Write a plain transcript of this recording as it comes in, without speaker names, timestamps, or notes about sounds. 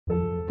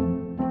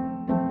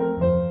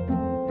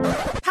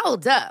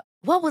Hold up.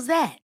 What was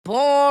that?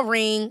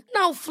 Boring.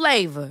 No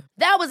flavor.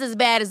 That was as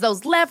bad as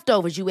those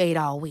leftovers you ate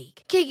all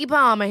week. Keke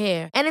Palmer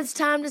here. And it's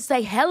time to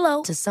say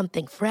hello to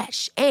something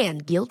fresh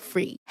and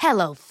guilt-free.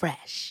 Hello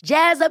Fresh.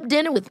 Jazz up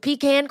dinner with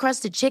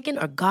pecan-crusted chicken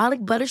or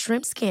garlic butter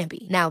shrimp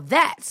scampi. Now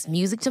that's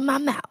music to my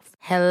mouth.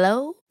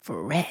 Hello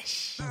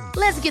Fresh.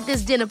 Let's get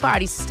this dinner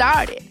party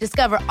started.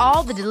 Discover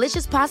all the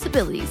delicious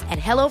possibilities at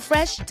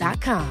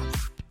hellofresh.com.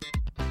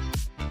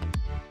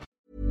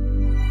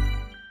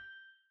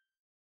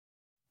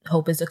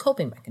 Hope is a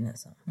coping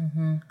mechanism.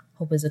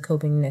 Hope is a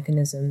coping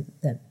mechanism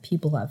that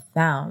people have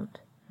found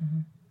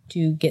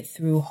to get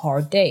through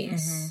hard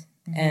days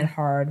and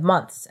hard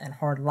months and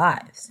hard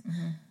lives.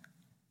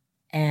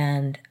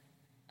 And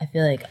I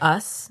feel like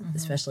us,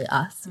 especially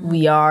us,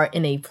 we are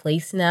in a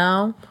place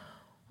now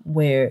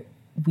where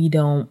we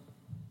don't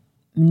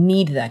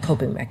need that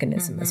coping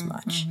mechanism as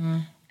much.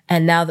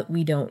 And now that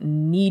we don't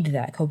need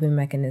that coping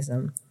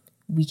mechanism,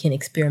 we can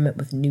experiment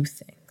with new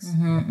things.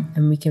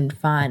 And we can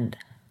find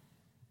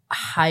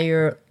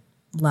higher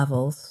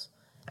levels,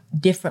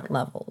 different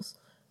levels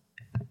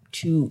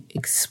to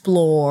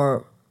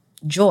explore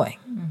joy.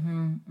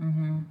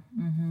 And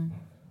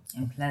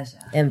pleasure.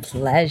 And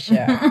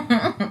pleasure.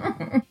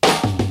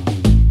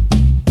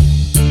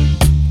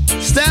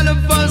 Instead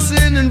of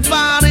fussing and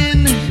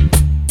fighting.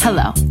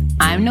 Hello,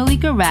 I'm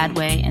Nolika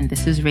Radway, and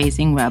this is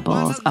Raising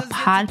Rebels, a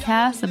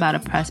podcast about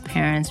oppressed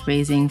parents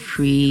raising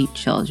free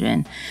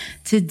children.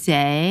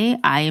 Today,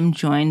 I am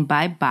joined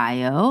by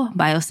Bayo.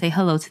 Bayo, say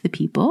hello to the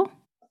people.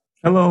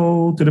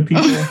 Hello to the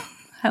people.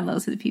 Hello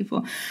to the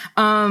people.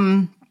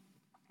 And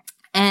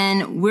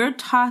today we're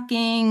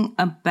talking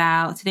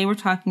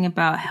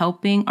about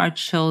helping our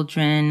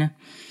children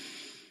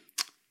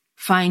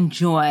find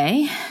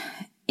joy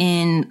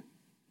in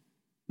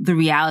the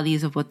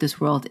realities of what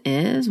this world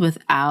is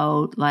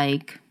without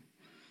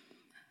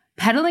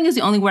peddling is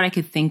the only word I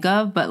could think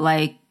of, but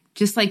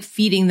just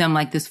feeding them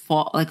a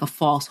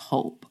false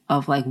hope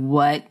of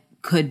what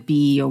could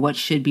be or what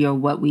should be or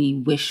what we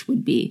wish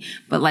would be,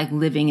 but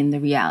living in the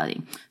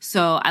reality.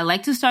 So I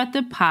like to start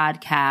the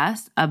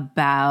podcast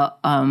about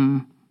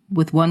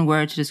with one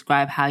word to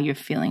describe how you're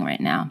feeling right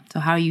now.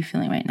 So how are you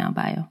feeling right now,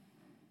 Bayo?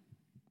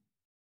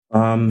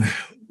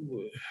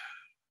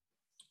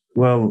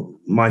 Well,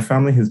 my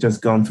family has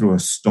just gone through a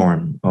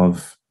storm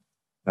of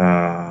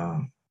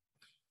a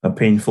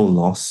painful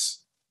loss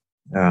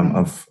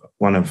of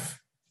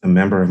a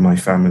member of my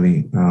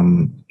family.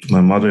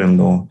 My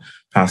mother-in-law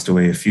passed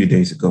away a few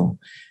days ago.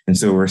 And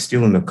so we're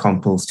still in the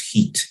compost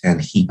heat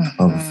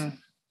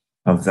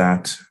of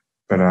that.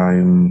 But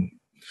I'm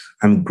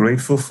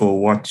grateful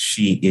for what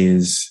she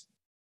is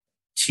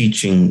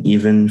teaching,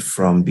 even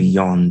from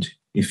beyond,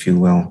 if you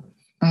will.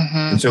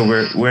 And so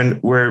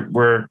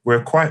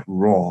we're quite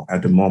raw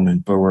at the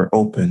moment, but we're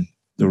open.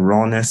 The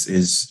rawness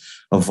is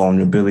a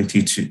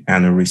vulnerability to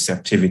and a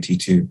receptivity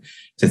to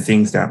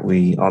things that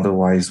we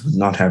otherwise would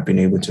not have been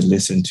able to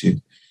listen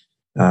to,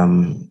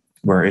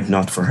 were it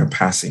not for her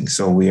passing.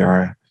 So we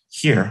are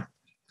here.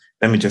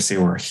 Let me just say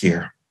we're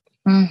here.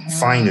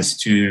 Fine is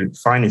too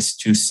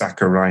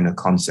saccharine a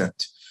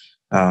concept,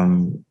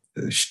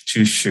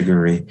 too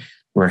sugary.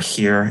 We're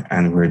here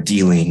and we're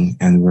dealing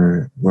and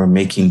we're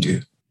making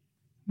do.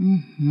 Oh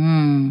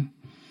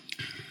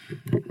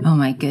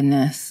my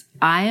goodness.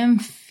 I am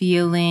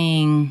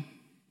feeling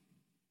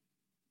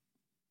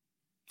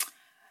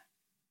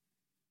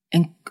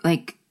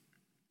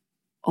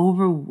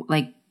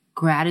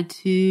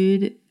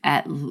gratitude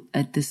at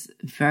this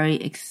very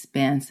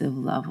expansive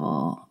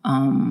level.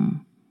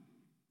 I'm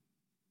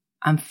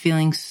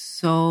feeling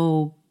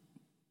so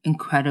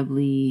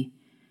incredibly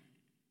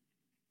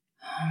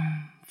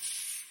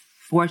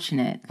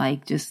fortunate,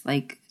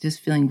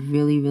 just feeling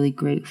really, really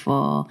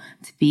grateful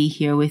to be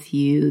here with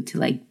you,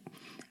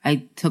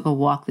 I took a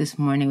walk this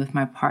morning with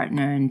my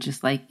partner and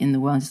just in the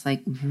world, just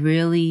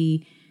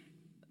really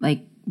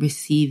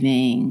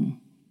receiving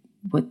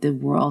what the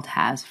world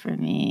has for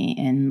me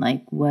and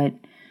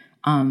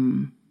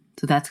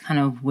so that's kind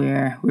of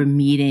where we're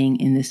meeting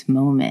in this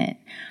moment,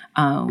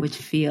 which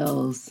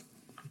feels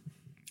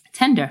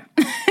tender,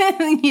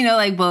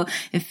 well,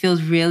 it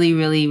feels really,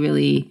 really,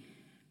 really,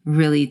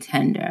 really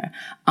tender.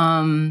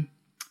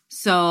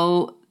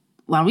 So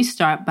why don't we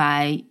start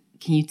by,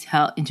 can you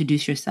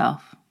introduce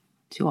yourself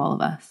to all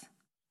of us?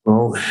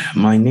 Well,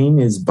 my name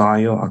is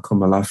Bayo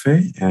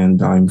Akomolafe,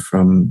 and I'm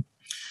from,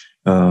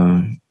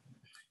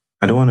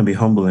 I don't want to be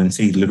humble and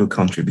say little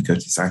country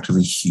because it's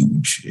actually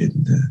huge.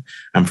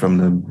 I'm from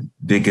the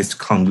biggest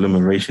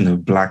conglomeration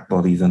of black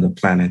bodies on the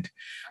planet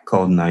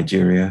called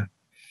Nigeria.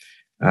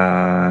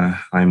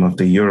 I'm of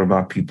the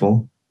Yoruba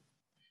people.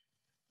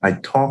 I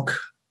talk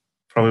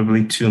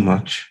probably too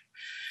much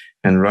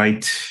and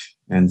write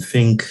and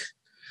think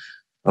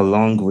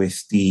along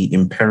with the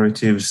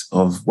imperatives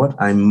of what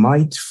I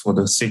might, for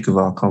the sake of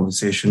our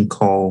conversation,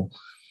 call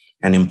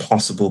an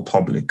impossible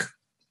public.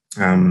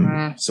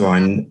 So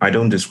I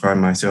don't describe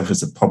myself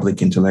as a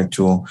public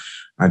intellectual.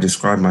 I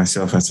describe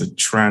myself as a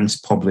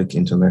trans-public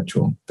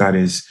intellectual. That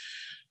is,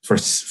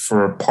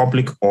 for a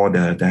public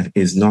order that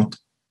is not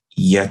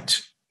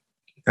yet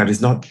that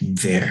is not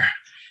there,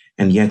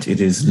 and yet it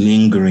is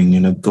lingering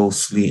in a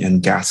ghostly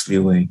and ghastly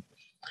way.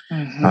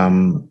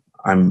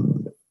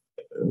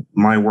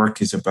 My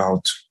work is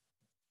about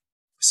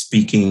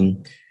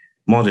speaking,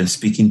 more than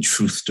speaking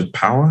truth to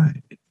power.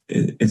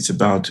 It's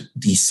about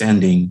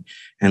descending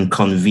and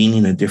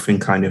convening a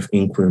different kind of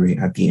inquiry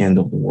at the end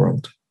of the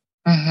world,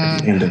 at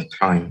the end of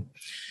time.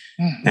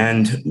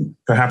 And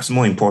perhaps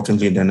more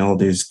importantly than all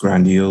these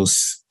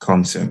grandiose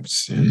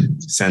concepts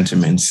and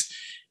sentiments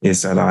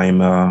is that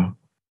I'm a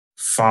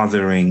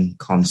fathering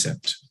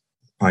concept.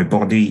 My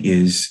body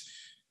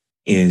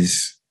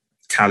is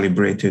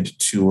calibrated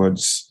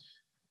towards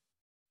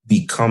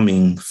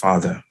becoming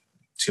father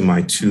to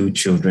my 2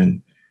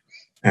 children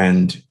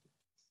and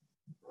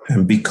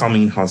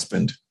becoming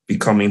husband,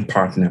 becoming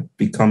partner,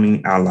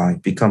 becoming ally,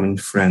 becoming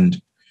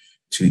friend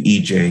to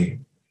EJ,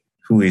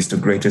 who is the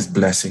greatest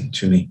blessing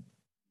to me.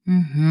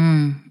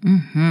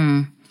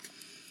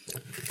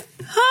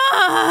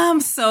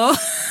 So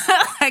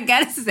I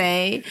gotta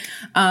say,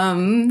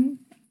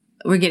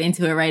 we're getting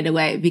to it right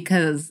away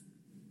because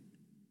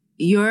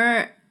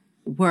your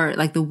word,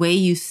 like the way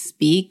you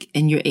speak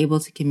and you're able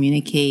to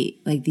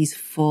communicate like these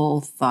full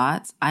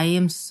thoughts, I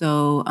am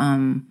so,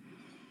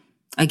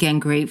 again,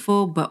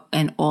 grateful, but,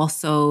 and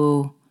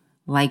also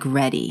like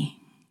ready,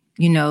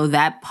 you know,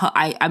 that,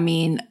 I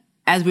mean,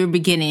 as we're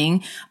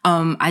beginning,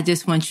 I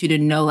just want you to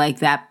know like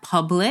that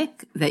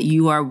public that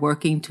you are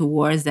working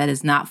towards that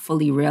is not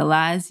fully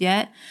realized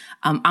yet.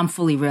 I'm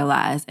fully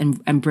realized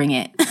and bring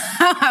it.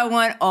 I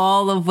want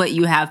all of what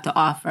you have to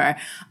offer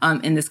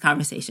in this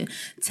conversation.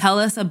 Tell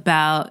us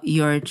about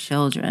your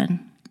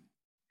children.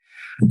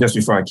 Just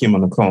before I came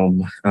on the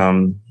call,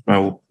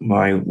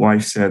 my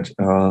wife said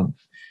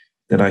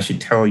that I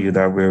should tell you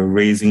that we're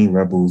raising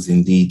rebels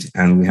indeed,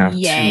 and we have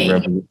Yay. 2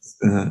 rebels.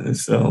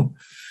 So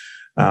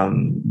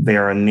they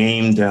are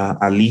named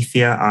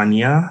Alethea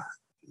Anya.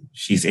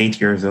 She's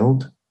 8 years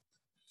old.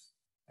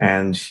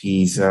 And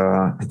she's,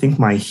 I think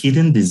my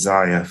hidden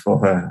desire for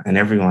her, and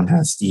everyone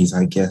has these,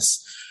 I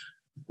guess,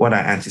 what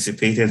I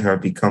anticipated her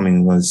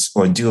becoming was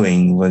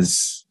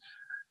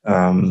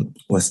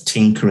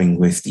tinkering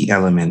with the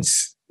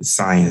elements,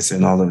 science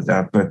and all of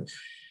that. But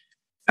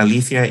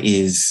Alethea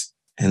is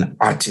an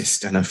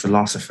artist and a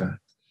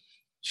philosopher.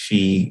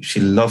 She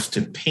loves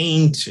to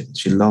paint.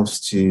 She loves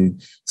to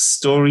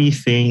story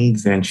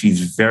things, and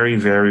she's very,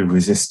 very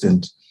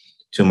resistant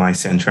to my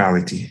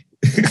centrality.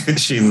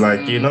 She's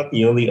like, you're not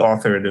the only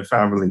author in the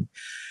family.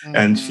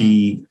 And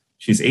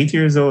she's 8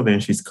 years old,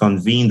 and she's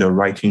convened a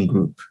writing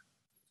group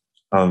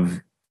of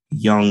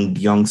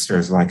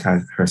youngsters like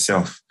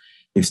herself.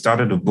 They've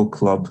started a book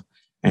club,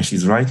 and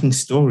she's writing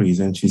stories,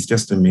 and she's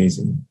just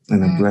amazing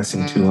and a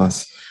blessing to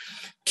us.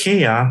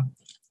 Kea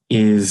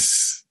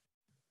is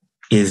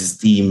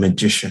the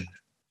magician.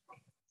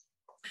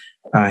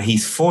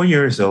 He's 4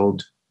 years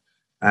old,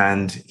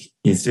 and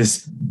he's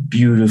this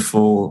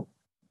beautiful,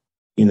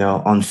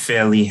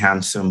 unfairly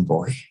handsome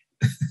boy.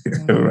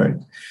 Right.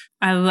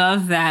 I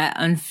love that.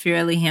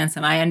 Unfairly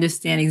handsome. I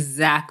understand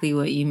exactly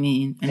what you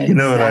mean. You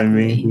know what I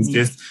mean? He's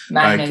just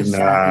like,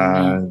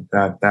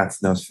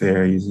 that's not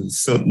fair.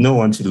 So no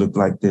one should look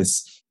like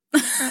this.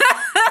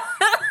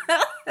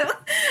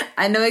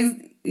 I know.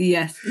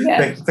 Yes.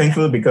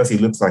 Thankfully, because he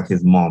looks like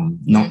his mom,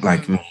 not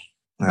like me.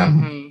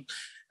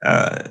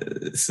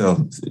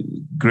 So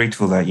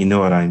grateful that you know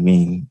what I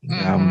mean.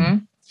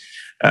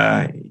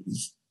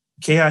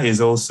 Kea is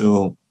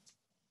also,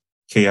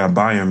 Kea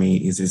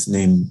Abayomi is his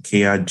name,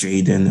 Kea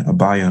Jaden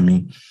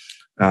Abayomi.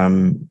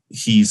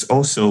 He's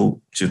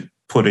also, to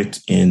put it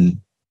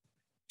in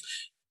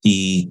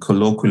the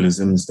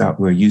colloquialisms that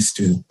we're used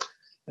to,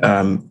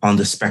 on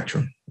the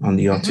spectrum, on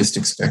the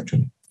autistic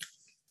spectrum.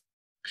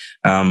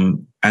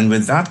 And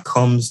with that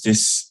comes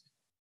this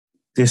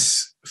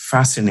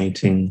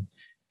fascinating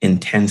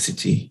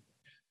intensity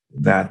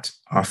that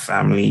our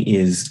family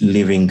is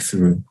living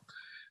through.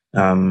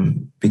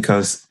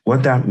 Because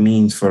what that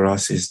means for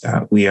us is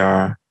that we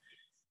are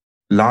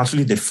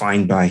largely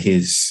defined by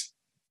this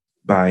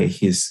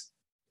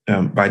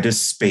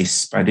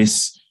space, by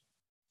this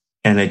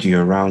energy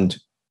around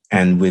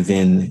and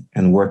within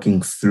and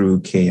working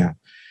through Kea.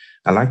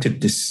 I like to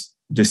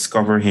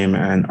discover him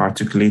and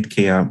articulate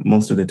Kea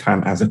most of the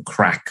time as a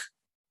crack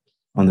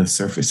on the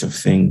surface of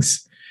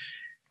things.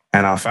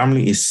 And our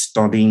family is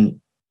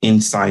studying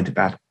inside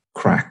that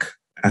crack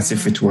as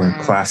if it were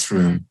a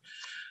classroom.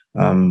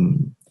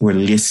 We're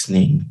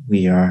listening,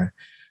 we are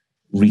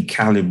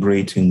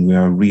recalibrating, we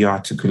are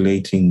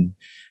rearticulating.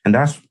 And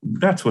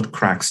that's what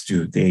cracks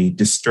do. They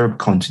disturb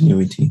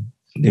continuity.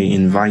 They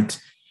invite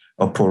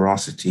a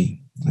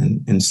porosity.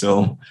 And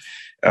so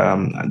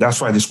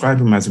that's why I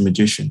describe him as a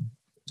magician.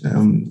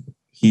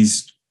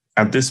 He's,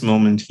 at this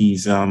moment,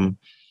 he's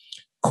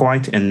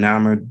quite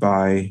enamored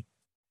by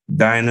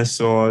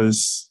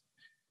dinosaurs,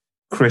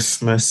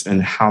 Christmas,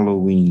 and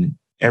Halloween.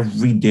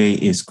 Every day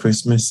is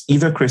Christmas,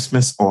 either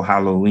Christmas or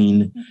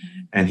Halloween.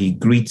 And he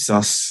greets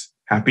us,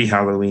 Happy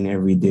Halloween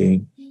every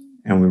day.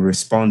 and we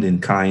respond in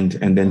kind.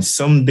 And then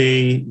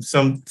sometimes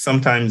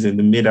in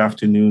the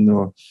mid-afternoon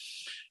or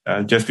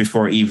just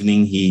before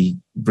evening, he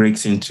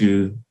breaks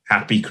into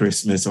Happy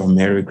Christmas or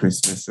Merry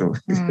Christmas. So,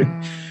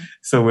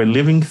 so we're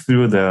living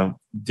through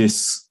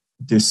this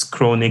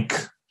chronic,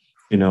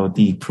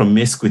 the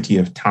promiscuity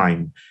of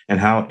time and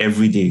how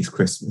every day is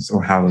Christmas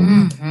or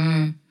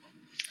Halloween.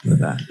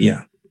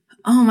 Yeah.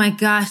 Oh my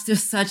gosh,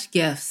 there's such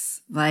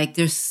gifts. Like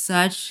there's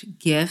such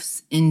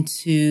gifts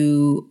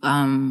into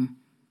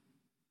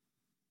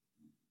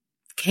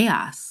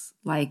chaos.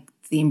 Like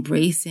the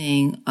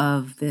embracing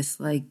of this,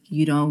 like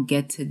you don't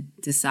get to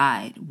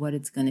decide what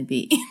it's going to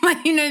be. Like,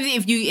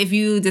 if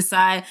you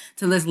decide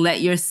to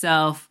let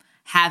yourself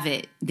have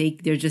it,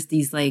 they're just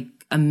these like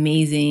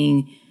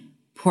amazing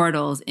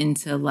portals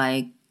into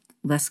like,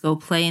 let's go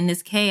play in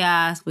this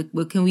chaos.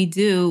 What can we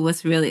do?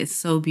 It's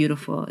so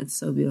beautiful. It's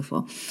so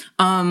beautiful.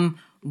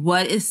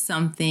 What is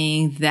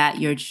something that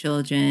your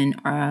children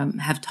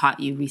have taught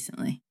you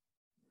recently?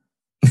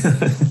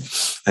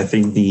 I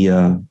think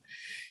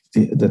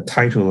the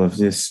title of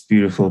this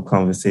beautiful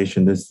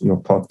conversation, your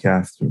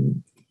podcast,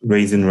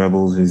 Raising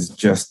Rebels, is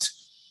just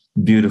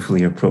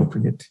beautifully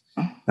appropriate.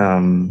 I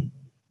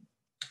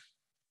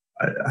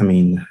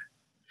mean,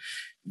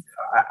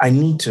 I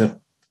need to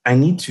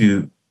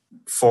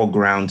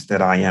foreground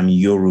that I am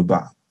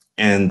Yoruba.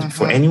 And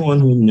for anyone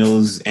who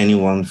knows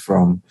anyone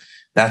from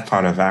that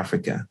part of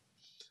Africa,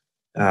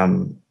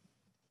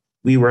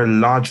 we were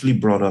largely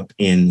brought up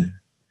in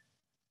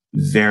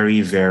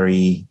very,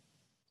 very,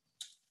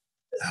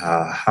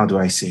 how do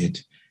I say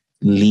it,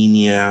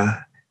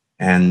 linear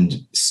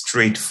and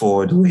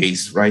straightforward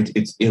ways, right?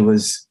 It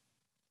was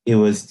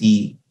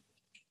the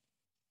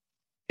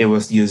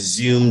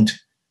assumed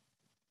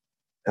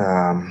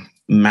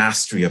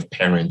mastery of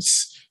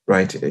parents,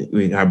 right?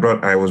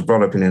 I was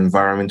brought up in an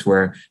environment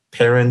where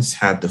parents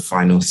had the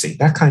final say,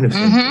 that kind of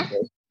thing. Right?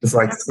 It's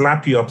like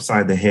slap you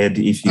upside the head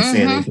if you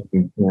say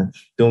anything.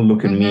 Don't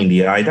look at me in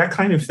the eye, that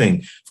kind of thing.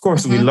 Of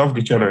course, we loved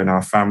each other in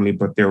our family,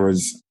 but there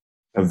was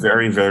a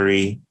very,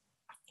 very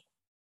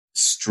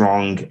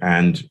strong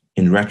and,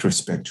 in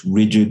retrospect,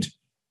 rigid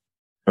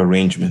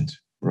arrangement,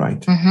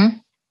 right?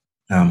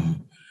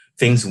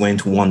 Things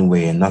went one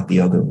way and not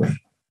the other way.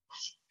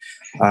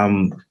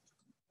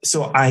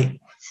 So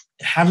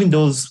having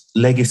those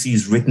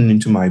legacies written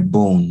into my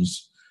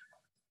bones,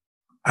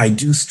 I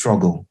do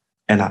struggle,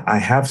 and I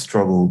have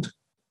struggled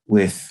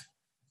with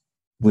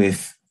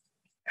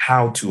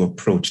how to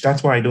approach.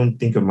 That's why I don't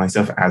think of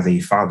myself as a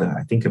father.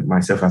 I think of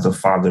myself as a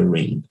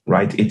fathering,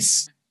 right?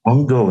 It's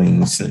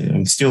ongoing.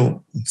 I'm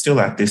still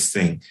at this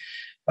thing.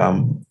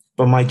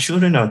 But my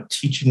children are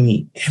teaching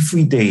me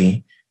every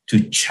day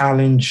to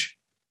challenge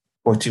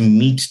or to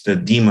meet the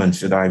demons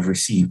that I've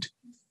received.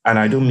 And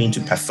I don't mean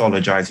to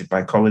pathologize it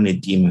by calling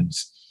it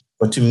demons,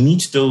 but to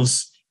meet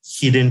those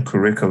hidden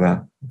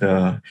curricula,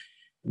 the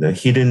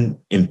hidden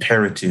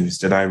imperatives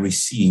that I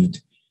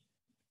received.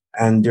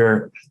 And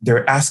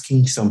they're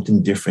asking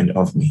something different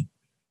of me.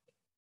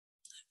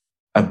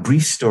 A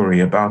brief story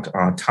about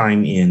our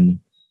time and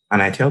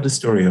I tell this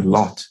story a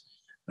lot.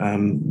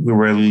 We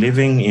were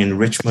living in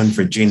Richmond,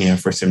 Virginia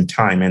for some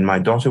time, and my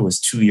daughter was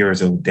 2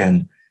 years old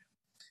then.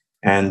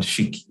 And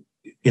she,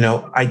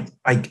 I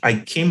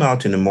came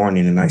out in the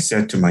morning and I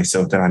said to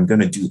myself that I'm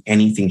going to do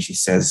anything she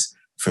says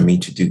for me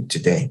to do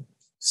today.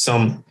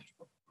 Some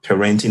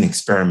parenting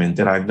experiment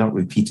that I've not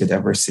repeated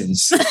ever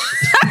since.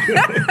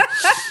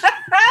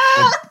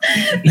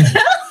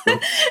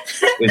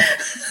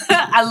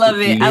 I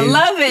love it. I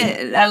love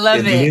it. I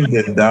love it.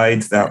 Lived and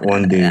died that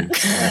one day.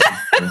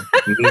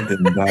 Lived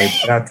and died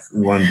that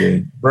one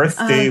day.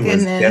 Birthday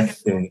was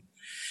death day.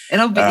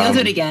 You'll do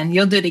it again.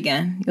 You'll do it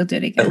again.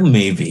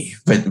 Maybe,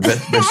 but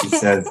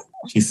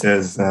she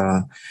says,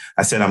 I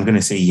said I'm going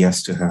to say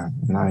yes to her,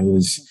 and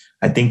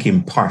I think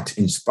in part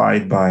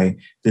inspired by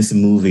this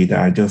movie that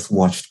I just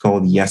watched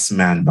called Yes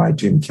Man by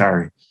Jim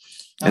Carrey,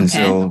 and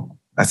so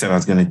I said I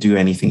was going to do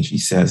anything she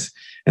says,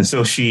 and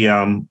so she's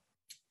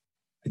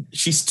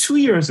 2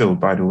 years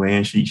old, by the way,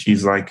 and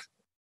she's like,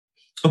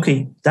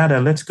 okay, Dada,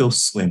 let's go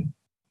swim.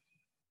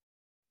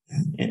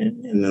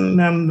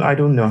 And I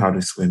don't know how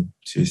to swim,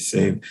 to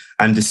say.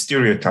 I'm the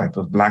stereotype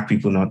of Black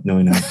people not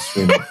knowing how to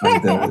swim.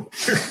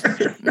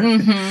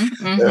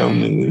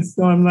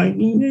 So I'm like,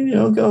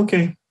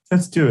 okay,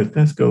 let's do it.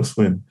 Let's go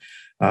swim.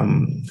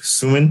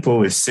 Swimming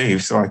pool is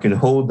safe, so I can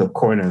hold the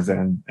corners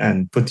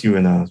and put you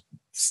in a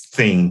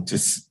thing to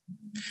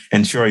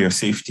ensure your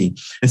safety.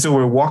 And so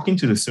we're walking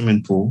to the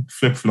swimming pool,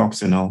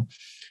 flip-flops and all.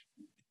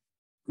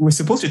 We're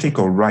supposed to take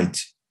a right,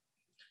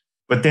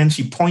 but then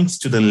she points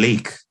to the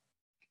lake,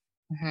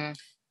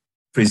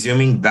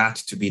 presuming that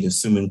to be the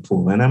swimming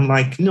pool. And I'm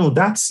like, no,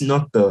 that's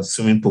not the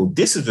swimming pool.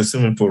 This is the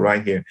swimming pool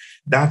right here.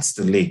 That's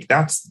the lake.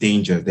 That's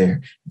danger there.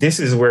 This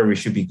is where we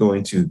should be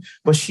going to.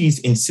 But she's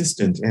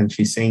insistent, and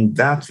she's saying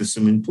that's the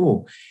swimming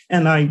pool.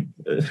 And I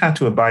had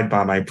to abide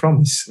by my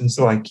promise. And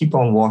so I keep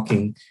on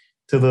walking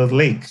to the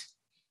lake.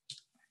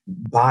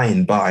 By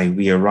and by,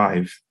 we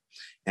arrive.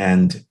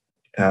 And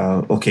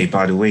okay,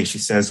 by the way, she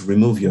says,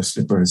 remove your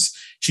slippers.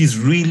 She's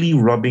really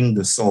rubbing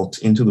the salt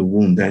into the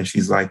wound. And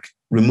she's like,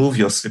 remove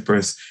your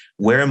slippers,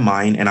 wear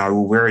mine, and I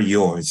will wear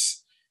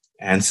yours.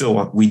 And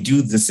so we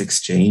do this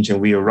exchange,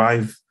 and we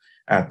arrive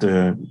at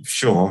the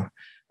shore,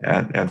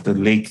 at the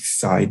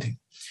lakeside.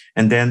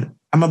 And then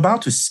I'm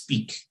about to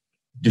speak,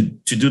 to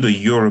do the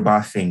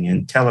Yoruba thing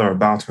and tell her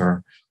about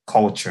her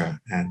culture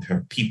and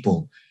her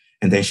people.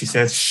 And then she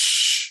says,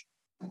 shh.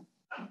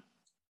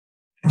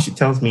 And she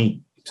tells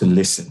me to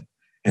listen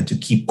and to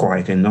keep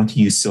quiet and not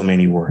use so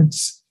many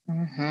words,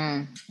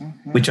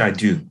 which I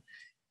do.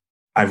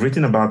 I've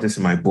written about this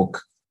in my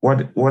book.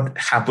 What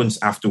happens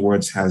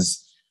afterwards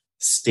has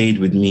stayed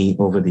with me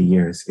over the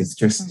years. It's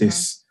just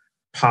this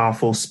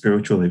powerful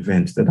spiritual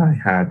event that I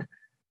had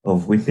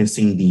of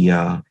witnessing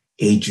the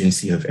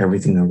agency of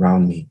everything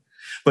around me.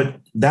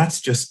 But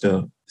that's just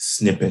a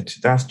snippet.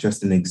 That's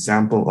just an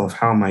example of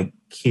how my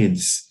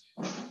kids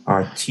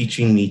are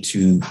teaching me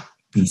to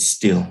be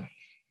still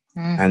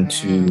and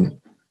to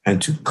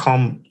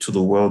come to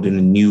the world in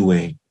a new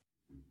way.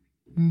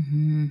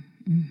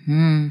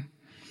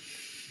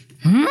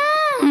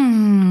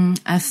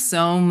 I have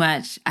so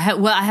much. I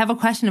have a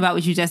question about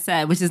what you just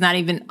said, which is not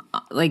even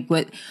like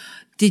what.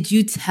 Did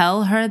you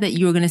tell her that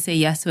you were going to say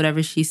yes to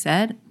whatever she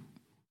said?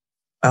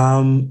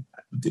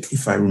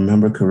 If I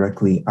remember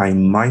correctly, I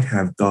might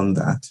have done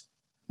that.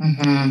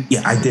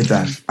 Yeah, I did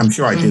that. I'm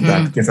sure I did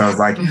that because I was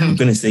like, I'm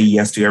going to say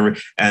yes to every,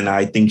 and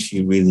I think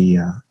she really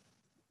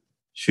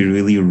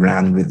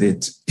ran with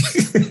it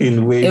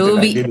in ways that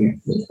I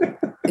didn't.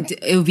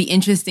 It would be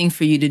interesting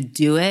for you to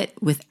do it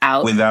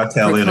without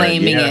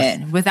proclaiming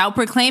it, without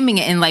proclaiming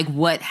it, and like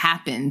what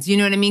happens. You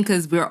know what I mean?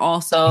 Because we're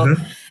also,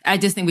 I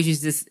just think which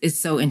is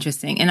so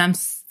interesting, and I'm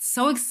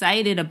so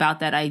excited about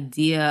that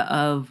idea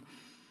of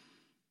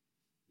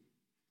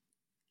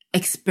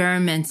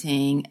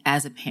experimenting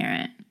as a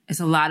parent. It's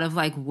a lot of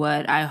like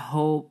what I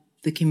hope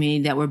the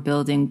community that we're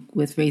building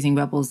with Raising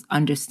Rebels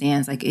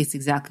understands. Like, it's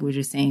exactly what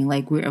you're saying.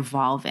 Like, we're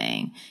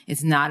evolving.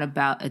 It's not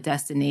about a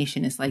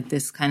destination. It's like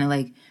this kind of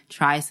like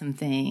try some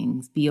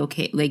things, be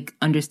okay, like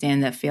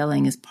understand that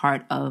failing is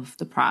part of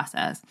the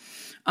process.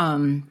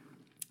 And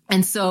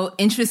so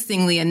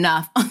interestingly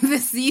enough, on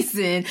this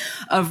season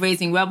of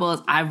Raising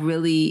Rebels, I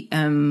really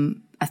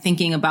am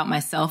thinking about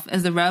myself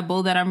as the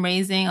rebel that I'm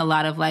raising, a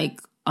lot of like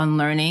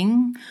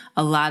unlearning,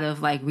 a lot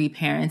of like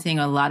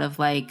reparenting, a lot of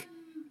like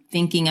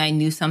thinking I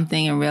knew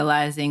something and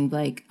realizing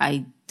like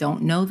I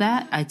don't know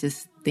that. I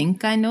just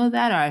think I know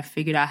that, or I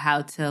figured out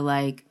how to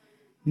like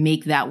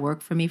make that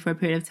work for me for a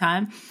period of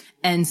time.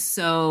 And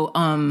so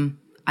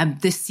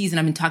this season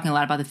I've been talking a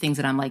lot about the things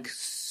that I'm like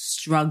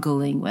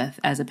struggling with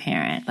as a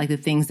parent, like the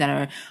things that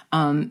are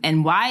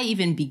and why I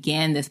even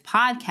began this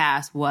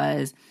podcast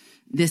was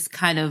this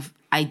kind of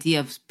idea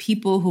of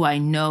people who I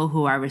know,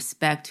 who I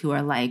respect, who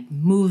are like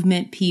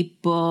movement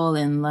people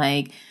and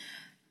like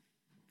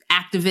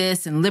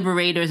activists and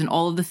liberators and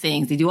all of the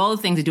things. They do all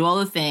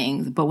the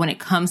things. But when it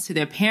comes to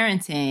their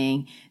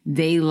parenting,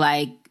 they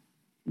like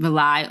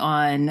rely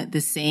on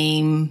the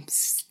same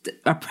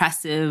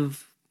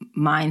oppressive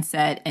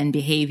mindset and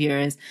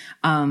behaviors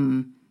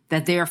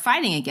that they are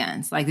fighting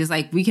against. Like, there's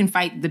like, we can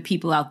fight the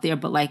people out there,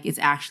 but like it's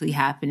actually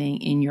happening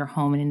in your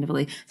home and in the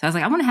village. So I was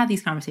like, I want to have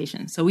these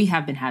conversations. So we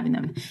have been having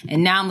them.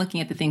 And now I'm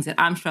looking at the things that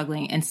I'm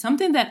struggling. And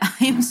something that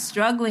I am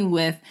struggling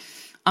with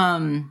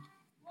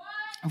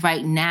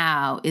right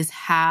now is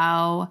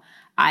how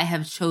I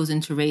have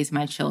chosen to raise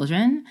my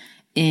children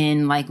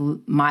in like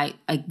my,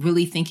 like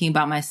really thinking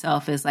about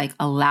myself as like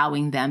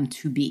allowing them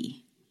to be.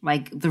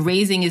 Like the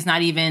raising is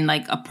not even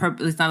like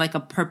it's not like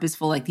a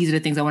purposeful, like these are the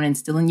things I want to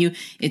instill in you.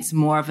 It's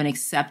more of an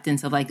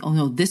acceptance of like, oh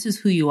no, this is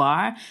who you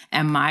are.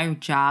 And my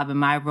job and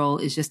my role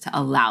is just to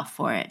allow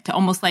for it, to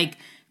almost like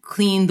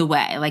clean the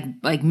way,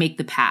 like make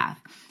the path.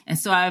 And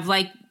so I've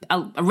like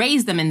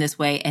raised them in this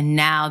way, and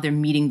now they're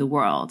meeting the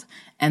world.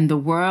 And the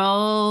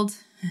world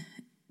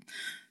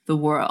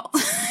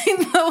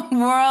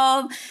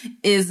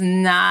is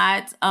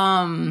not,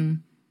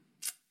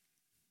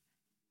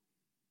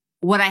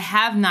 what I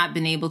have not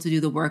been able to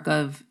do the work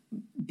of,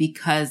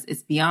 because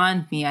it's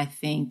beyond me, I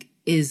think,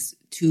 is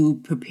to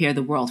prepare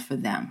the world for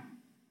them,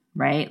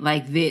 right?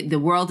 Like the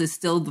world is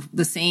still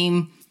the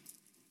same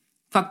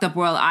fucked up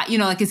world.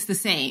 Like it's the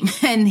same.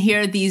 And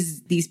here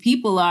these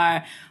people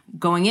are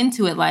going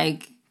into it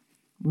like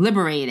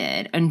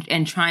liberated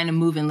and trying to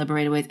move in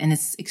liberated ways. And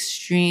it's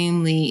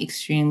extremely,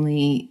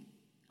 extremely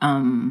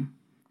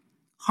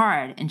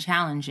hard and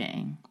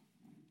challenging,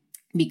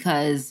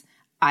 because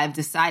I've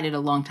decided a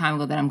long time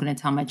ago that I'm going to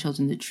tell my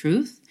children the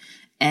truth,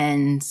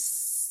 and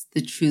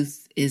the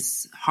truth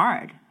is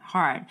hard.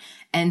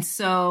 And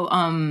so,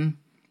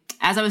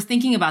 as I was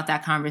thinking about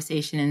that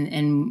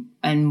conversation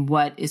and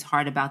what is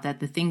hard about that,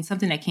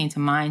 something that came to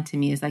mind to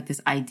me is like this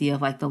idea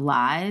of like the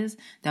lies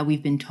that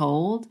we've been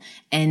told,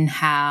 and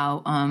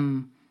how,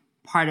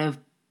 part of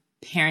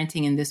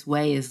parenting in this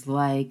way is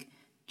like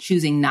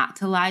choosing not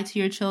to lie to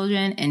your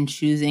children and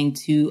choosing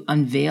to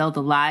unveil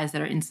the lies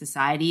that are in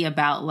society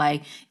about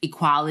like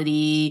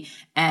equality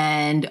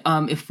and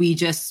if we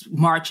just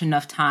march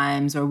enough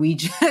times or we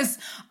just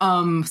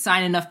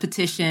sign enough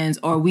petitions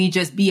or we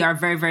just be our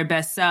very, very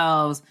best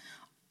selves,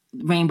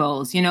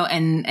 rainbows, you know,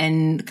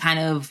 and kind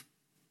of,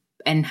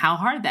 and how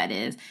hard that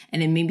is.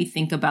 And it made me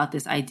think about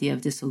this idea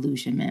of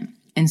disillusionment.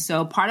 And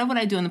so part of what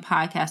I do on the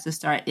podcast to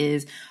start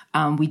is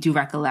we do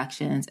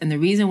recollections. And the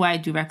reason why I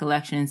do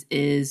recollections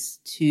is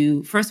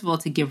to, first of all,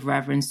 to give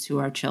reverence to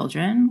our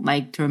children,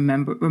 like to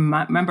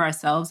remember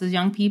ourselves as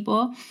young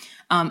people.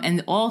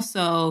 And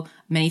also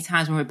many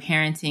times when we're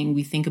parenting,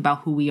 we think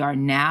about who we are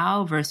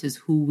now versus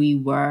who we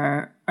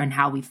were and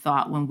how we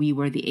thought when we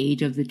were the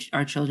age of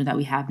our children that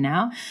we have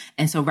now.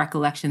 And so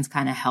recollections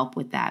kind of help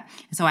with that.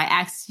 And so I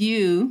asked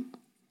you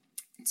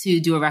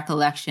to do a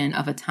recollection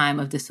of a time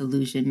of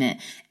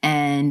disillusionment,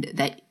 and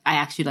that I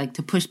asked you like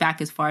to push back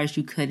as far as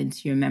you could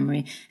into your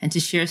memory and to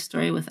share a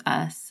story with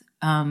us.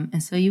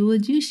 And so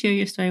would you share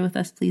your story with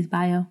us, please,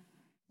 Bayo?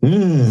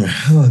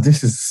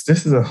 This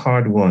is a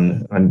hard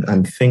one.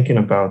 I'm thinking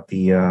about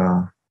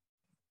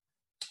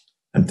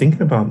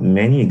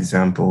many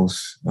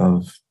examples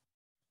of,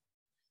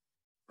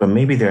 but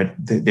maybe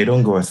they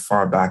don't go as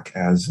far back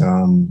as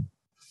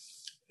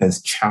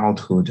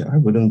childhood. I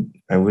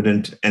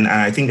wouldn't, and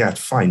I think that's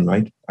fine,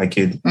 right? I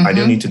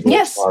don't need to go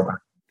as far back.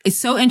 It's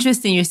so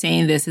interesting you're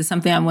saying this. It's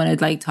something I want to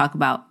like talk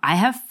about. I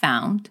have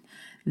found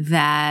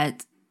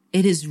that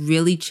it is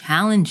really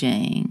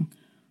challenging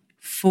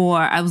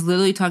I was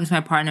literally talking to my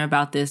partner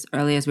about this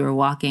earlier as we were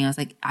walking. I was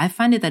like, I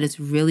find it that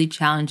it's really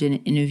challenging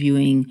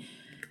interviewing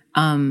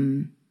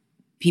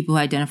people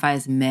who identify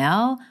as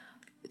male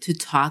to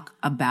talk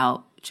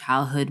about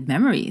childhood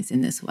memories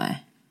in this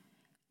way.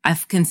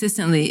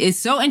 It's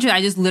so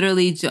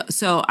interesting.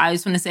 So I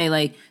just want to say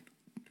like,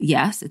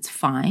 yes, it's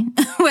fine.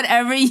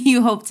 Whatever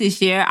you hope to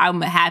share,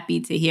 I'm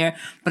happy to hear.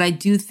 But I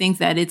do think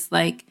that it's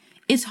like,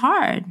 it's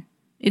hard.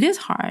 It is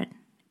hard.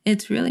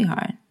 It's really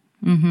hard.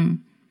 Mm-hmm.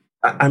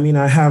 I mean,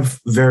 I have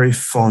very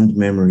fond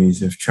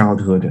memories of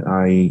childhood.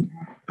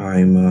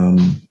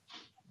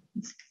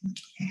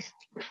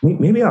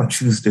 Maybe I'll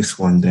choose this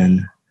one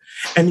then.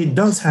 And it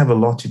does have a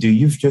lot to do.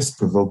 You've just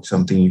provoked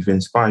something. You've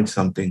inspired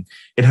something.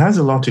 It has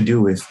a lot to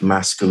do with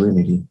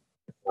masculinity.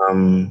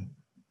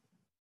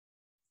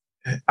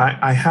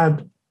 I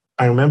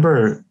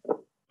remember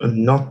a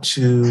not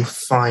too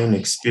fine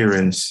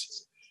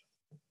experience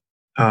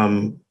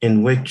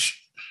in which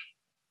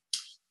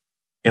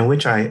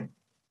I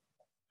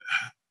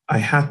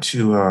had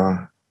to.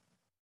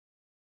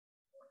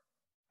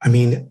 I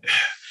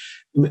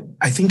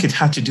think it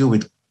had to do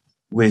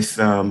with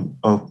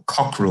a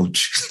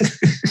cockroach.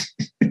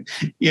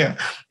 Yeah.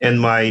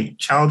 And my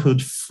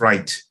childhood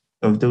fright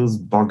of those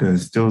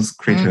buggers, those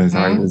critters,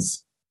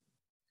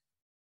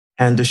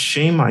 and the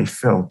shame I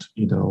felt,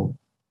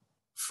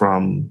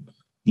 from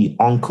the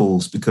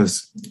uncles,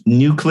 because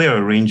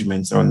nuclear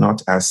arrangements are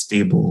not as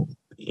stable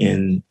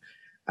in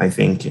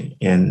Africa,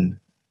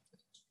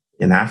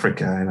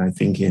 and I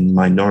think in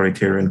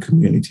minoritarian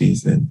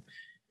communities and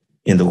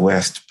in the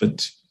West,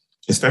 but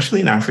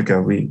especially in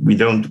Africa, we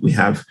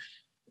have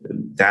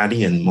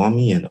daddy and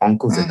mommy and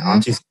uncles and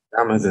aunties and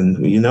grandmas and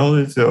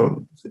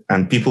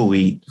and people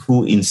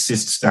who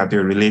insist that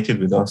they're related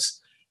with us,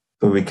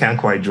 but we can't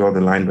quite draw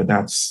the line. But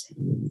that's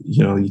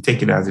you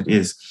take it as it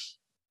is.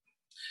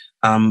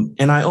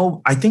 And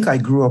I think I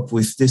grew up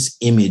with this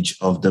image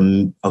of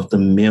the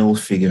male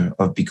figure,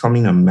 of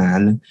becoming a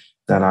man,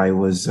 that I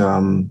was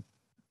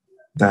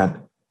that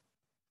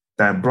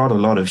brought a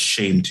lot of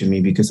shame to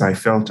me, because I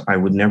felt I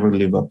would never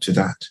live up to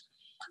that.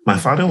 My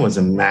father was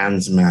a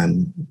man's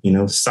man,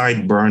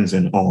 sideburns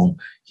and all.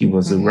 He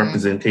was a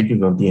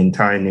representative of the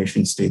entire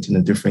nation state in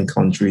a different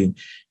country.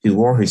 He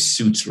wore his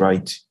suits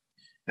right,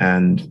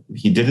 and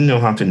he didn't know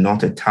how to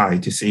knot a tie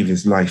to save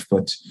his life,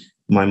 but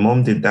my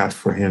mom did that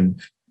for him.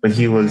 But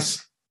he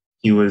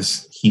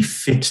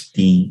fit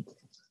the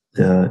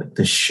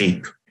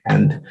shape.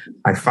 And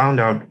I found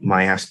out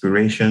my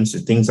aspirations, the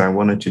things I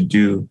wanted to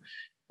do,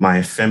 my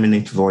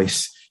effeminate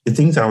voice, the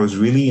things I was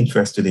really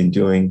interested in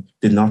doing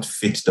did not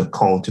fit the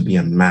call to be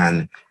a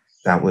man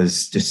that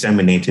was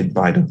disseminated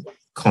by the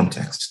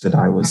context that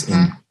I was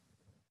in.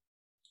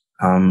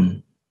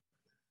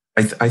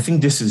 I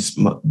think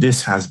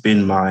this has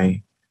been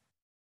my,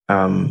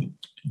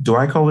 do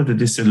I call it a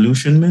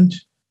disillusionment?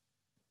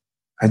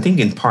 I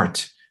think in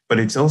part, but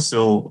it's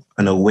also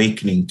an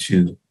awakening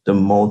to the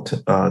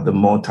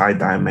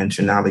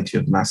multi-dimensionality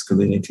of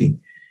masculinity,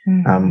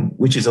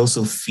 which is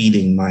also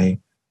feeding my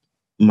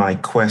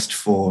quest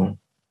for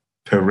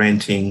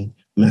parenting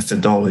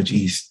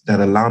methodologies that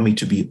allow me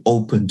to be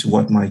open to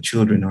what my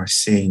children are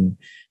saying,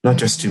 not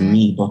just to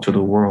me, but to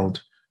the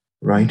world,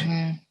 right?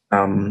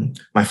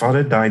 My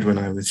father died when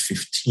I was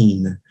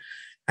 15,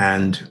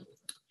 and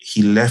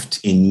he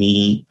left in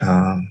me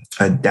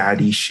a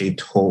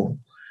daddy-shaped hole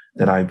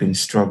that I've been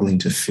struggling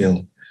to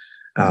fill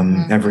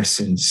ever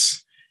since,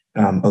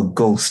 a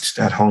ghost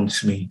that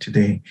haunts me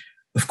today.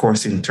 of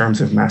course, in terms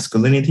of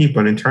masculinity,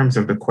 but in terms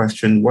of the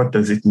question, what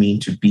does it mean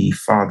to be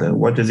father?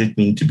 What does it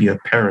mean to be a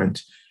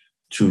parent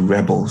to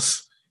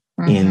rebels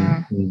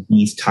in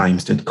these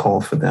times that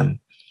call for them?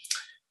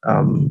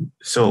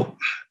 So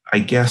I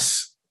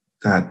guess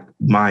that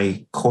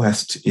my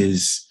quest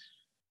is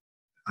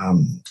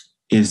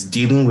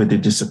dealing with the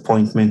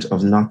disappointment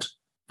of not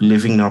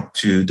living up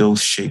to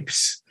those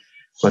shapes,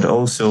 but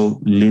also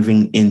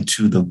living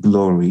into the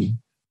glory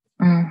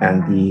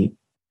and the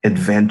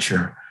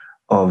adventure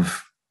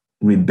of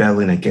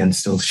rebelling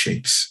against those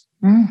shapes.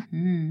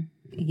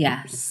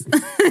 Yes.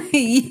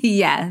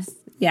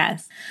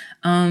 Yes.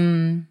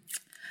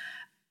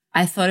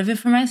 I thought of it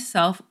for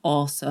myself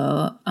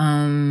also.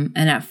 And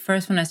at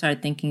first when I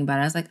started thinking about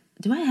it, I was like,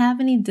 do I have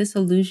any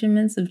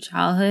disillusionments of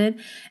childhood?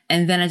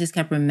 And then I just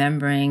kept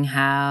remembering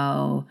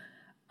how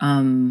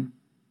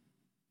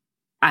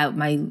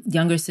my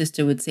younger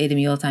sister would say to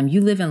me all the time,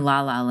 you live in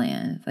La La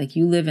Land. Like,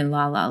 you live in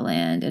La La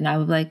Land. And I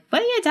was like,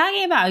 what are you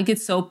talking about? I get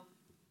so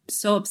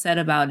upset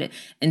about it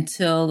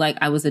until like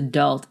I was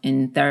adult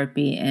in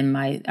therapy, and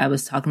I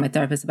was talking to my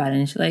therapist about it,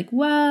 and she's like,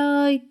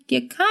 well,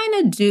 you kind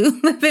of do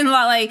live in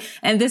like,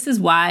 and this is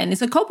why, and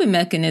it's a coping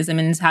mechanism,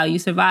 and it's how you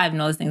survive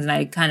and all those things. And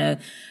I kind of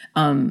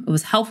it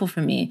was helpful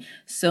for me.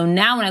 So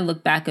now when I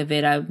look back of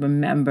it, I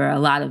remember a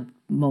lot of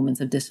moments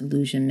of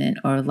disillusionment,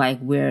 or like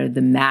where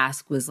the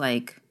mask was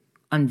like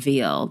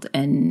unveiled,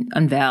 and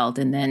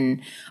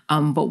then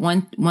but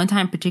one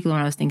time in particular,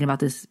 when I was thinking about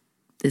this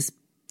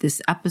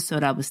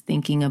episode, I was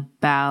thinking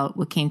about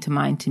what came to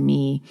mind to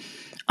me.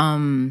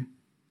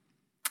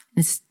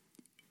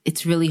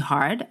 It's really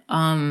hard.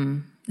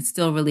 It's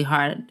still really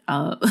hard.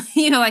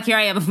 Like here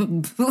I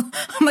am,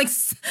 I'm like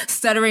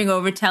stuttering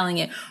over telling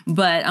it.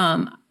 But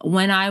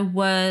when I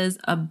was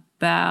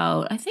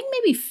about, I think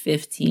maybe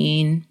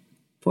 15,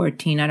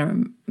 14, I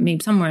don't,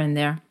 maybe somewhere in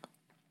there,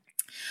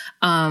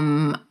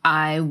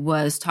 I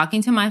was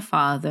talking to my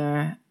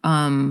father,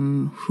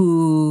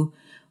 who,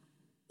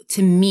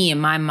 to me, in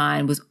my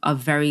mind, was a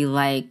very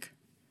like,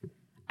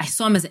 I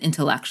saw him as an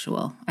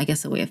intellectual, I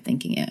guess, a way of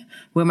thinking it.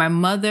 Where my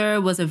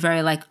mother was a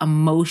very like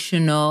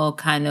emotional,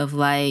 kind of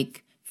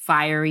like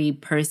fiery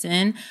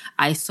person,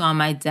 I saw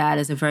my dad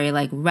as a very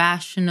like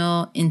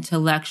rational,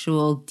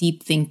 intellectual,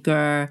 deep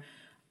thinker.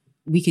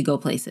 We could go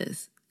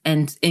places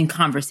and in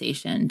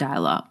conversation,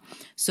 dialogue.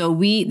 So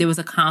there was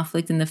a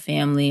conflict in the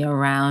family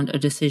around a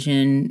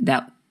decision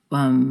that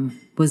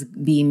was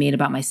being made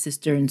about my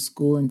sister in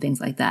school and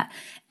things like that.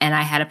 And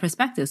I had a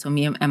perspective. So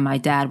me and my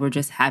dad were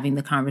just having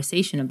the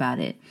conversation about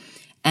it.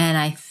 And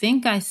I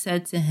think I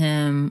said to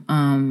him,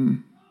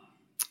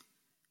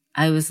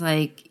 I was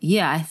like,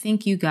 yeah, I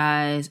think you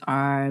guys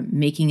are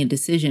making a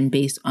decision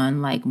based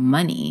on like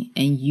money,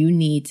 and you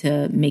need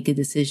to make a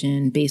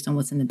decision based on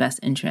what's in the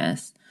best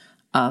interest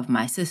of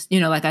my sister.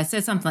 Like I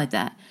said something like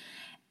that.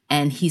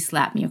 And he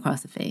slapped me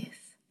across the face.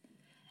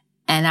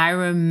 And I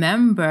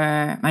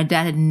remember my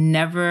dad had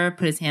never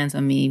put his hands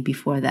on me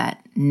before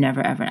that. Never,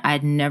 ever. I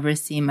had never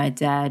seen my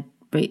dad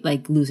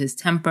lose his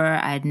temper.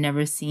 I had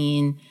never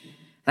seen,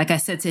 like I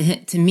said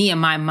to me in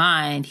my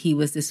mind, he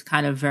was this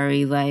kind of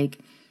very like,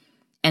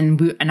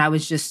 and I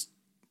was just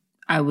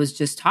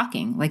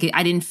talking. Like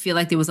I didn't feel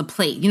like there was a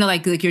plate.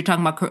 Like you're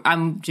talking about,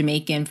 I'm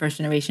Jamaican, first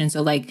generation.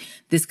 So like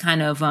this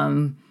kind of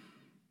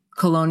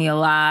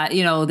colonial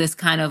this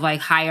kind of like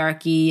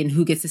hierarchy and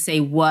who gets to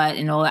say what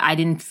and all that.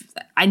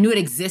 I knew it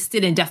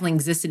existed, and definitely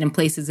existed in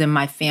places in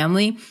my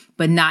family,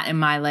 but not in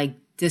my like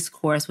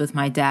discourse with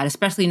my dad,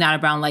 especially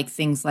not around like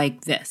things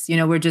like this.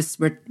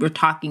 We're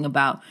talking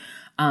about,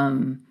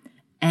 and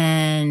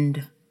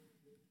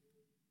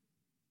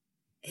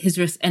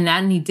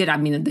he did. I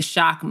mean, the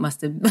shock on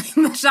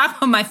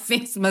my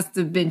face must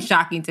have been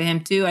shocking to him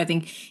too. I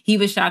think he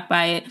was shocked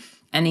by it.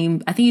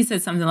 And I think he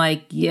said something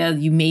like, yeah,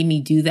 you made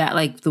me do that.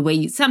 Like the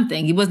way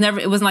something, it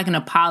wasn't like an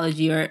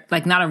apology, or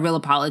like not a real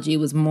apology. It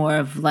was more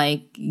of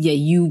like, yeah,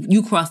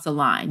 you crossed the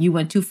line. You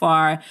went too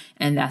far,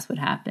 and that's what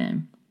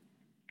happened.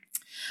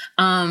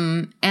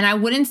 And I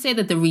wouldn't say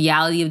that the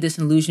reality of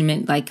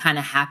disillusionment like kind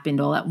of happened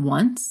all at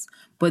once,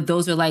 but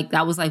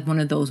that was like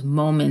one of those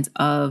moments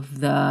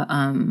of the,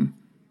 I've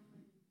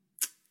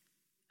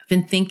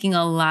been thinking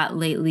a lot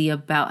lately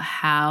about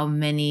how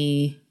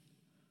many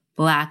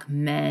Black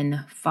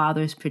men,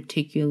 fathers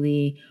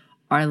particularly,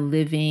 are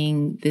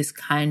living this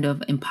kind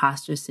of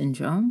imposter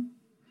syndrome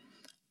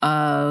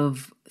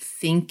of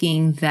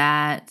thinking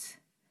that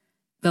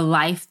the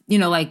life,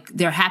 like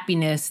their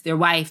happiness, their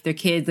wife, their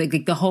kids,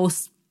 like the whole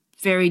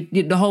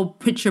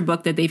picture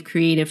book that they've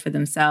created for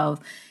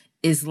themselves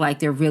is like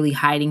they're really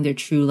hiding their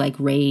true like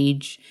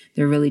rage.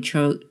 They're really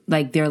true,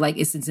 like they're like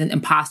it's an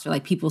imposter,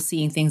 like people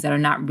seeing things that are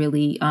not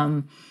really.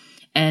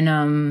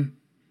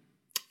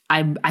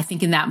 I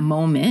think in that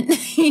moment,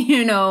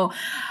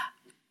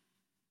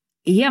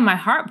 yeah, my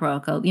heart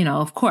broke,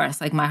 of course,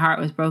 like my heart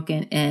was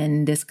broken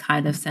in this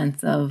kind of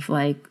sense of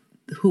like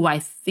who I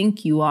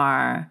think you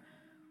are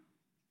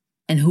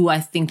and who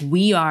I think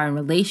we are in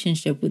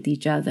relationship with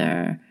each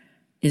other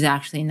is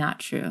actually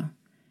not true.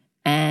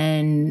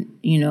 And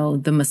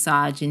the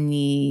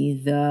misogyny,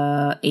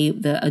 the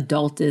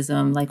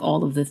adultism, like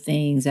all of the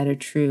things that are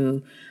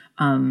true,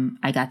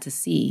 I got to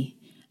see.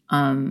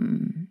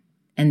 And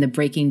the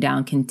breaking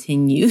down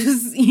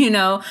continues,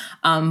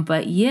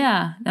 But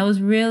yeah, that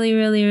was really,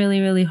 really, really,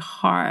 really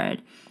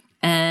hard.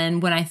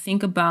 And when I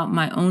think about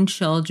my own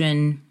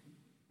children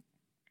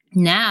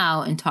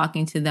now and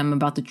talking to them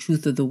about the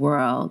truth of the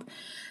world,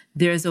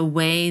 there's a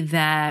way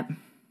that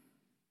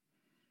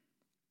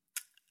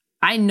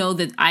I know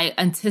that I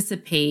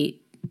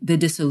anticipate the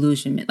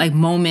disillusionment, like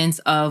moments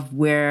of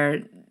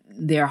where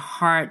their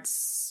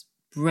hearts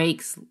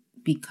breaks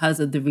because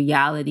of the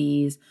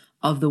realities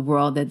of the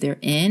world that they're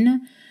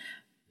in.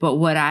 But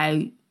what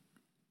I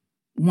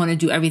want to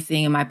do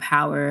everything in my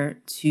power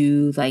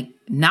to like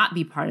not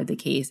be part of the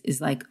case is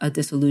like a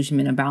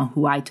disillusionment about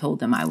who I told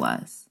them I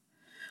was,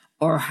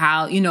 or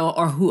how,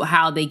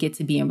 how they get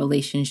to be in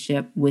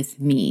relationship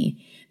with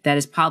me. That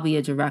is probably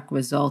a direct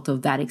result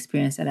of that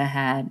experience that I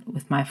had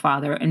with my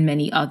father and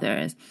many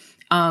others.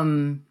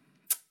 And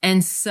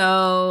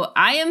so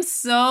I am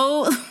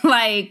so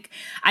like,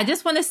 I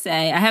just want to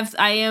say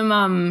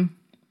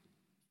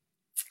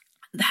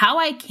how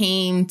I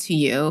came to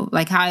you,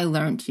 like how I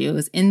learned you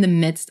is in the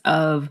midst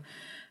of,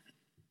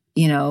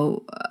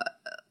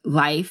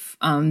 life.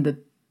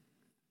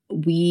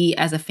 We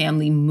as a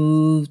family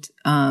moved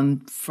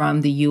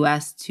from the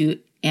US to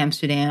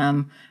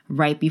Amsterdam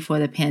right before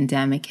the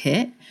pandemic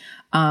hit.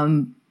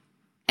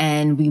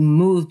 And we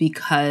moved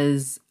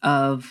because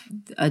of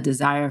a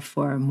desire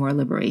for more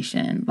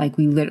liberation. Like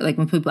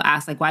when people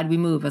ask, like, why did we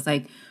move? I was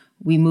like,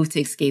 we moved to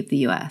escape the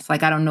US.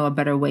 Like, I don't know a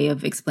better way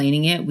of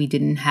explaining it. We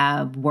didn't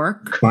have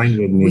work. Fine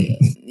with me.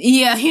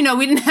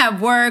 We didn't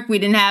have work. We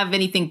didn't have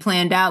anything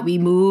planned out. We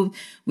moved.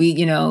 We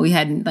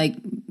had like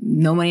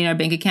no money in our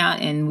bank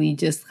account, and we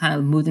just kind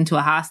of moved into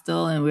a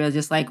hostel, and we were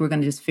just like, we're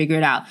going to just figure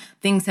it out.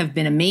 Things have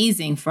been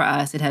amazing for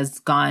us. It has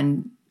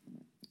gone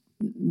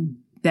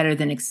better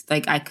than,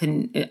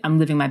 I'm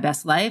living my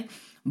best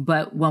life.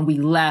 But when we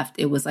left,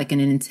 it was like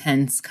an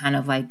intense kind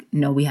of like,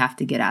 no, we have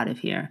to get out of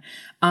here.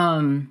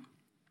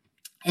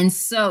 And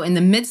so in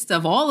the midst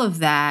of all of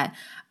that,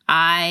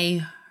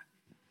 I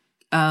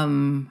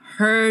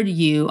heard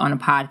you on a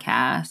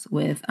podcast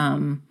with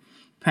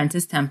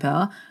Prentice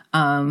Temple,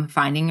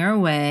 Finding Your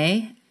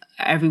Way.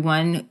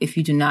 Everyone, if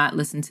you do not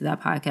listen to that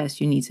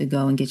podcast, you need to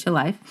go and get your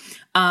life.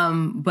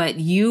 But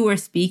you were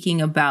speaking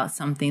about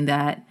something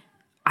that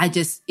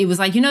it was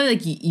like,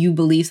 like you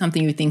believe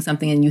something, you think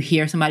something, and you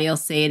hear somebody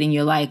else say it, and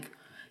you're like,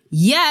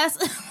 yes,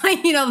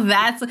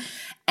 that's...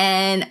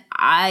 And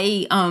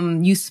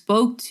you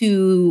spoke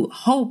to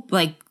hope,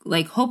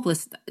 like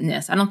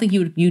hopelessness. I don't think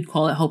you'd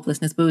call it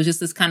hopelessness, but it was just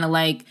this kind of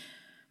like,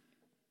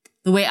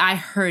 the way I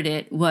heard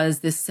it was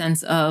this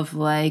sense of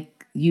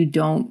like, you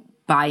don't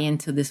buy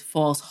into this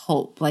false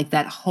hope. Like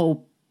that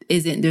hope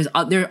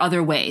there are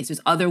other ways. There's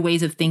other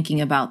ways of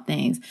thinking about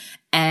things.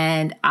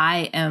 And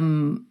I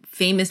am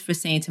famous for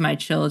saying to my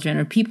children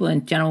or people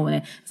in general, when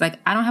it's like,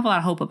 I don't have a lot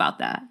of hope about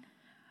that.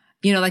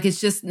 Like it's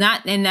just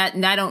not,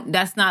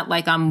 that's not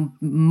like I'm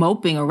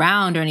moping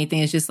around or anything.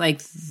 It's just like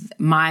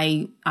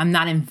I'm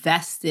not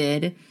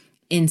invested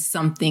in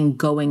something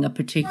going a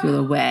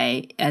particular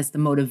way as the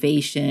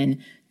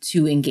motivation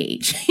to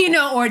engage,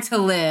 or to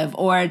live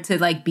or to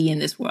like be in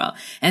this world.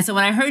 And so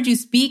when I heard you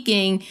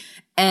speaking,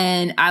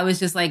 and I was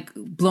just like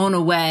blown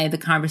away, the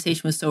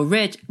conversation was so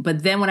rich.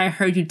 But then when I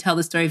heard you tell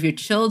the story of your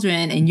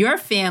children and your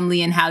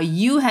family and how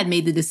you had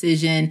made the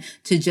decision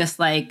to just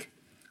like,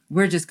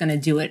 we're just going to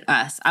do it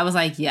us. I was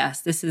like,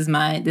 yes,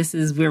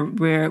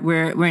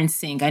 we're in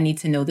sync. I need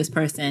to know this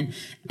person.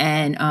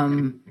 And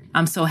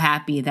I'm so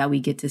happy that we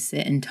get to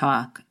sit and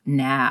talk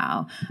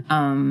now,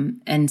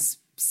 and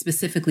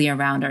specifically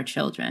around our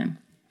children.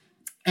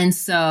 And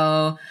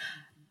so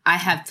I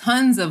have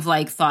tons of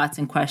like thoughts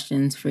and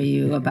questions for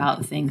you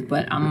about things,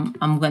 but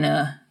I'm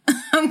gonna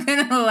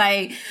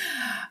like,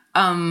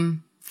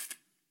 I'm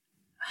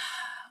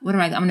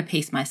gonna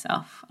pace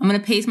myself. I'm gonna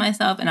pace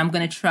myself, and I'm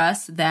gonna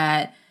trust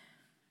that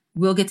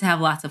we'll get to have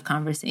lots of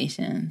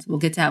conversations.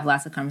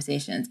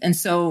 And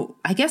so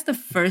I guess the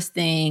first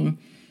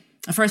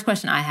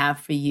question I have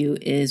for you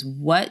is,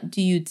 what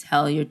do you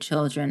tell your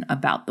children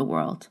about the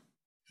world?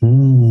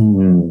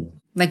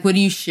 Like, what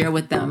do you share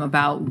with them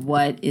about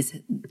what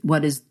is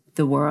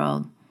the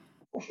world?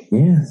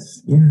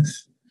 Yes.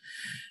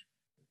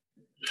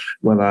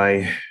 Well,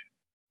 I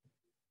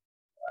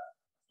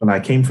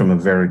came from a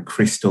very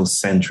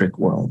Christocentric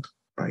world,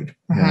 right?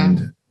 Uh-huh.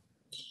 And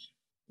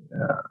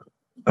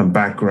a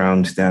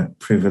background that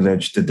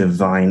privileged the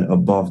divine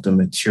above the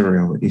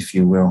material, if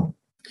you will.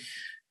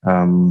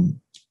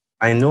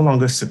 I no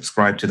longer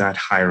subscribe to that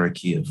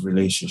hierarchy of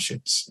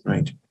relationships,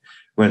 right?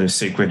 Where the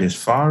sacred is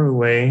far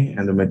away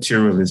and the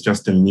material is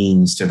just a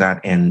means to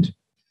that end.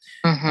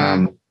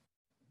 Mm-hmm.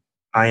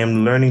 I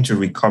am learning to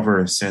recover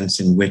a sense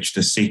in which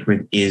the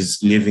sacred is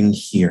living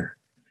here,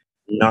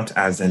 not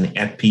as an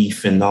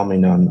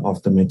epiphenomenon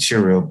of the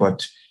material,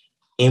 but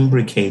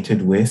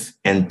imbricated with,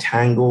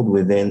 entangled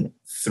within,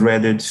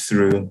 threaded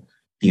through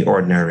the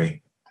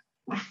ordinary.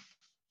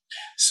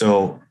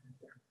 So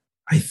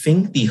I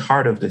think the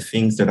heart of the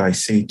things that I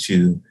say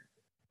to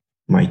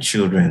my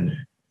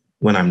children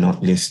when I'm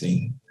not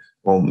listening,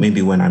 or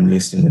maybe when I'm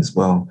listening as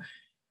well,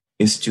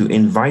 is to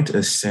invite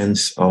a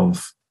sense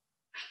of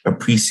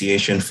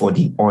appreciation for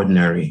the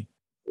ordinary.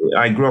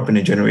 I grew up in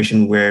a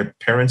generation where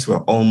parents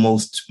were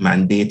almost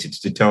mandated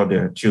to tell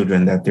their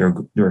children that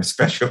they're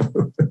special.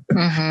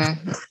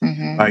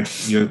 Like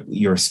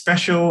you're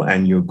special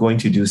and you're going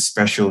to do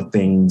special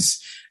things,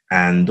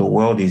 and the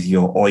world is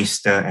your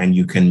oyster and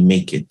you can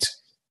make it.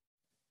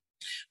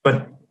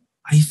 But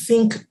I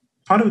think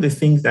part of the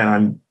things that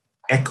I'm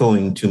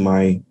echoing to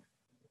my,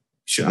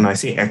 and I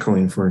say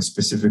echoing for a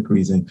specific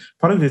reason,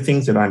 part of the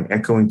things that I'm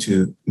echoing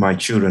to my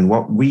children,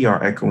 what we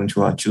are echoing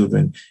to our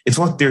children, is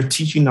what they're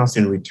teaching us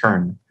in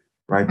return,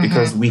 right?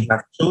 Because we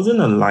have chosen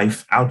a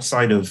life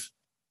outside of,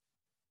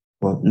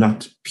 well,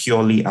 not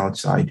purely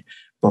outside,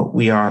 but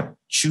we are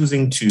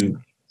choosing to,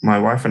 my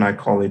wife and I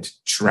call it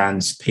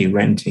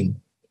transparenting.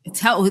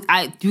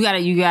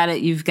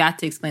 You've got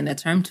to explain that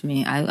term to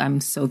me.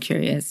 I'm so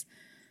curious.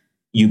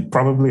 You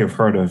probably have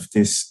heard of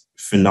this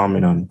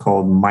phenomenon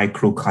called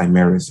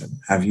microchimerism.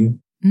 Have you?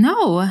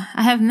 No,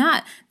 I have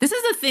not. This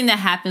is the thing that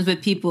happens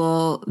with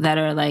people that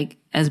are like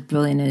as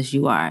brilliant as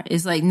you are.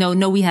 It's like, no,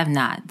 we have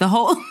not. The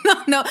whole,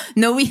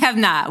 no, we have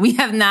not. We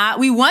have not.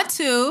 We want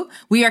to.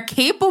 We are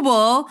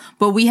capable,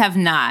 but we have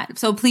not.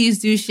 So please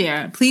do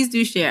share. Please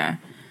do share.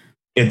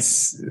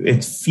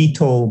 It's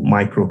fetal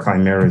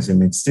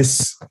microchimerism.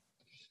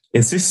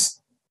 It's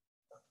this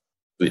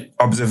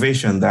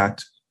observation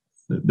that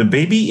the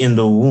baby in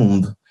the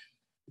womb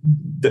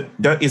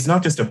that is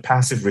not just a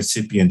passive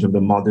recipient of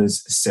the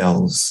mother's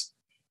cells.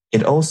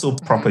 It also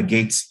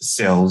propagates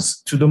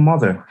cells to the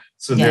mother.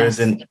 So there's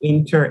an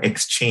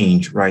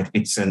inter-exchange, right?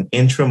 It's an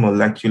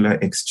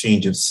intramolecular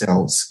exchange of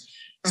cells.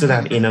 So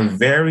that in a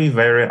very,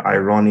 very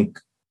ironic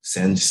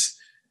sense,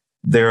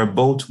 they're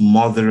both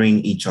mothering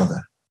each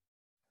other,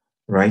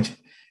 right?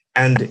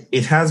 And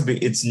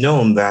it's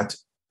known that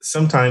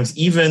sometimes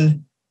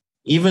even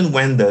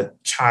when the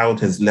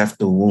child has left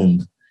the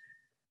womb,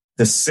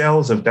 the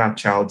cells of that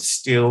child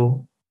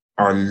still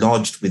are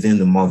lodged within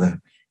the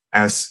mother,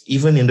 as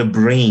even in the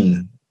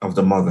brain of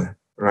the mother,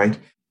 right?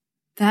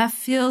 That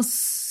feels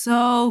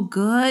so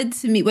good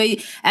to me.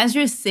 Wait, as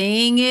you're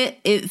saying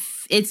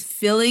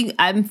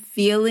I'm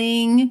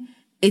feeling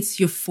it's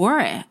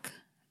euphoric.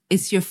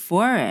 It's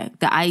euphoric.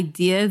 The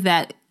idea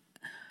that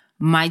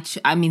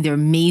they're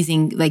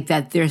amazing, like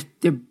that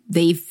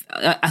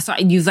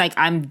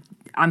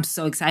I'm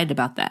so excited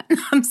about that.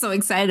 I'm so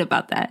excited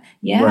about that.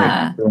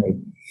 Yeah. Right.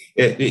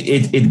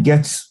 It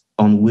gets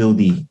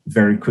unwieldy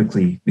very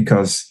quickly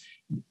because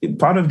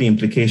part of the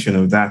implication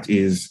of that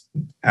is,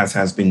 as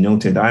has been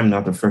noted, I'm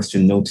not the first to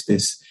note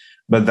this,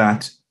 but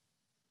that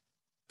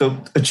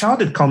the child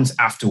that comes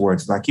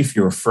afterwards, like if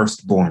you're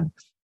firstborn,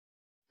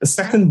 the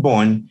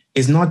secondborn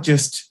is not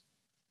just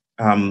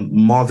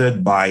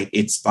mothered by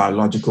its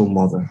biological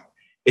mother.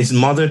 It's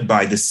mothered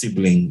by the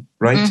sibling,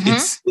 right?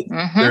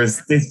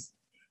 There's this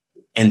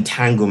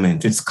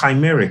entanglement. It's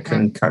chimeric,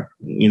 and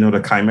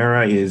the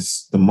chimera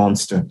is the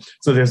monster.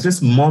 So there's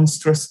this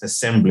monstrous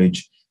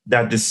assemblage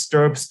that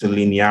disturbs the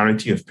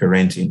linearity of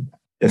parenting.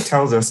 It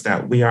tells us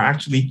that we are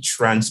actually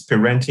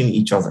transparenting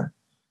each other,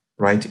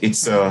 right?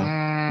 It's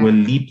we're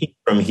leaping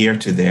from here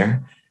to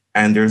there,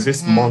 and there's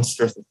this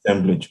monstrous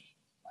assemblage.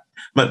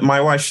 But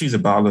my wife, she's a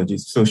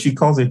biologist, so she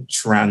calls it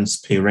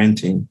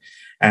transparenting.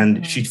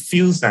 And she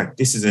feels that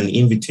this is an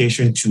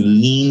invitation to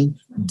lean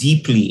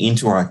deeply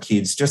into our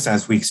kids, just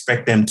as we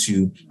expect them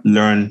to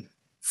learn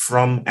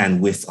from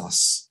and with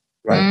us,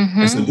 right?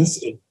 And so this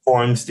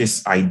informs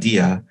this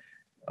idea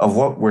of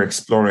what we're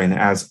exploring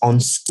as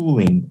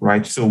unschooling,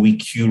 right? So we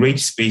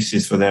curate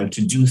spaces for them to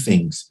do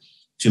things,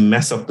 to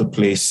mess up the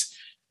place,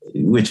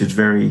 which is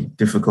very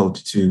difficult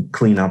to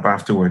clean up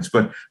afterwards,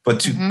 but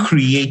to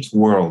create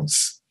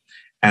worlds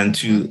and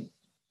to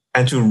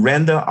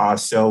render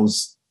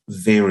ourselves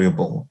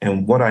variable.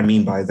 And what I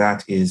mean by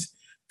that is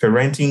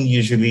parenting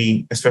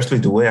usually, especially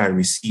the way I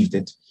received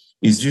it,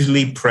 is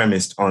usually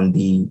premised on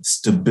the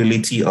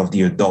stability of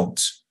the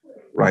adult,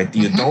 right?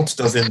 The adult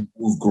doesn't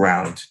move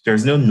ground.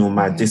 There's no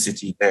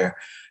nomadicity there.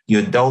 The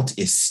adult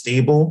is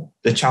stable.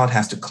 The child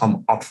has to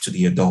come up to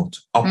the adult,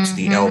 up to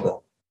the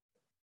elder.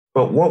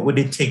 But what would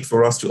it take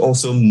for us to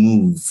also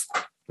move,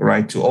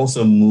 right? To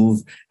also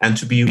move and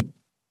to be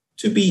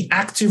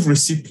active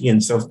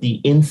recipients of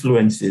the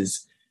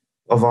influences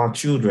of our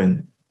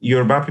children.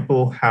 Yoruba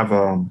people have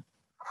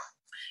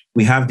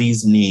we have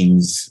these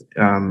names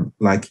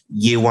like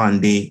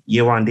Yewande.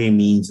 Yewande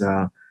means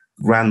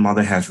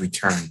grandmother has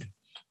returned,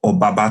 or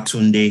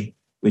Babatunde,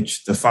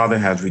 which the father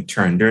has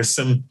returned. There's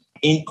some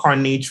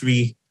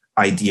incarnatory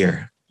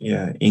idea,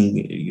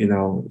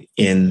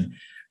 in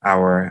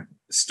our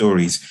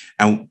stories.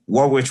 And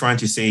what we're trying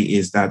to say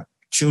is that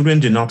children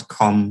do not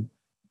come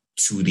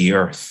to the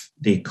earth;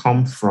 they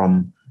come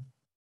from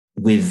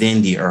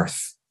within the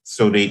earth.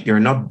 So they're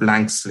not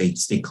blank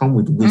slates. They come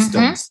with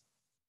wisdoms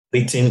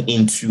written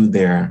into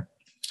their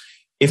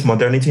if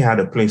modernity had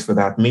a place for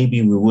that, maybe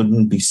we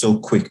wouldn't be so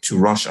quick to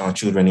rush our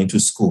children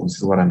into schools,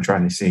 is what I'm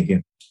trying to say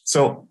here.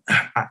 So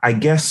I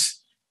guess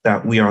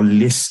that we are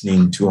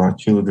listening to our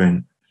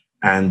children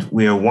and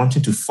we are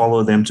wanting to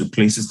follow them to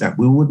places that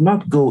we would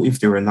not go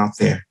if they were not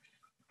there.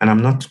 And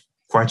I'm not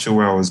quite sure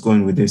where I was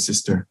going with this,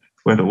 sister.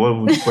 What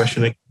was the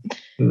question?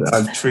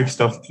 I've tripped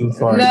stuff too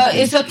far. No,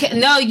 it's okay.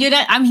 No, you're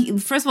not.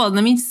 First of all,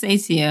 let me say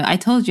to you, I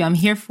told you I'm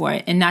here for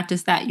it. And not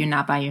just that, you're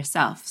not by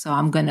yourself. So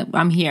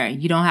I'm here.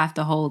 You don't have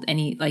to hold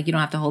you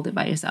don't have to hold it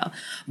by yourself.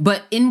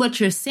 But in what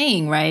you're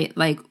saying, right?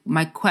 Like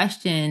my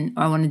question,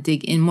 or I want to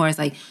dig in more, is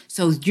like,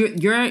 so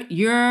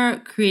you're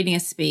creating a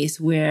space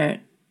where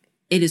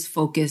it is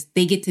focused.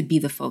 They get to be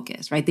the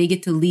focus, right? They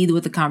get to lead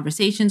what the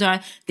conversations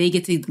are. They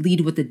get to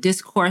lead what the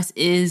discourse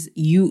is.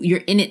 You're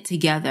in it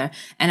together.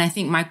 And I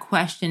think my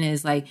question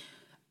is like,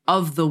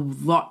 of the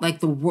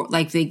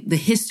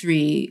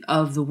history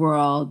of the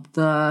world,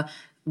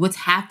 what's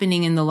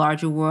happening in the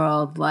larger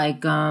world,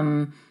 like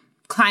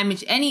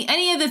climate,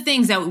 any of the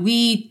things that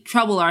we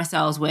trouble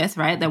ourselves with,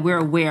 right? That we're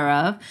aware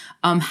of.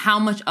 How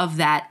much of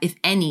that, if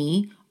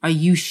any, are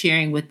you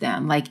sharing with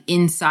them, like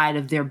inside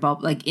of their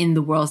bubble, like in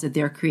the worlds that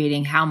they're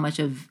creating? How much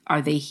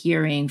are they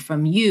hearing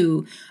from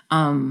you?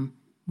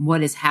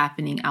 What is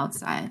happening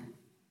outside?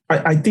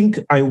 I think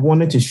I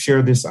wanted to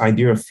share this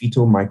idea of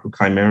fetal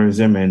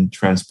microchimerism and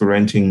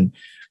transparenting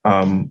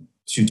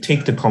to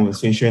take the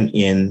conversation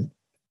in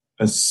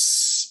a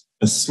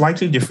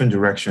slightly different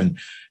direction.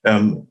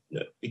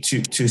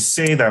 To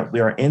say that we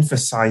are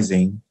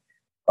emphasizing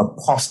a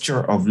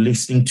posture of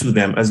listening to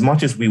them as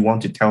much as we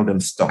want to tell them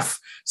stuff.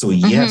 So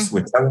yes,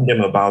 we're telling them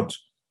about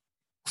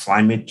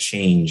climate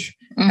change.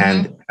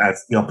 And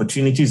as the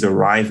opportunities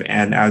arrive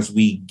and as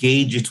we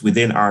gauge it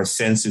within our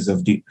senses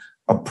of the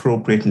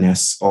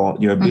appropriateness or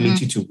the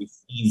ability to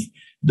receive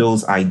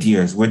those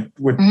ideas, we're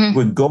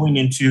going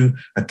into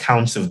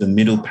accounts of the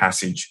Middle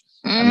Passage.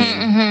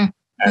 And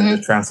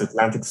the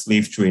transatlantic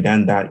slave trade,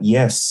 and that,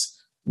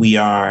 yes, we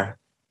are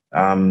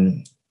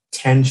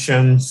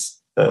tensional,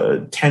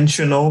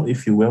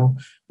 if you will,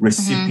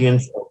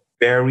 recipients of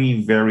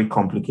very, very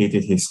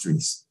complicated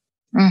histories.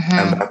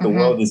 And that the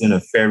world isn't a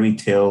fairy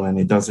tale and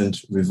it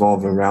doesn't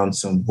revolve around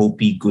some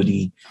hopey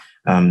goody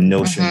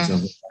notions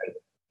of it.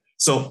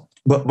 So,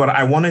 but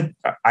I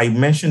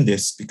mentioned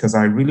this because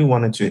I really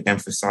wanted to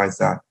emphasize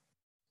that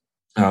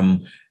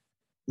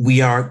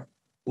we are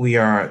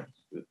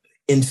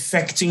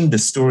infecting the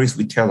stories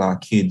we tell our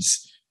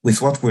kids with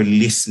what we're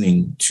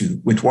listening to,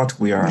 with what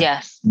we are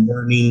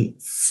learning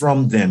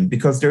from them,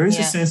 because there is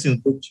a sense in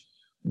which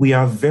we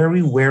are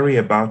very wary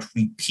about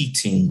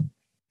repeating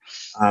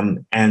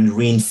and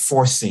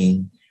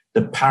reinforcing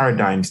the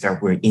paradigms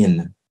that we're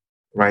in,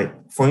 right?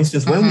 For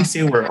instance, when we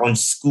say we're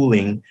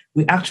unschooling,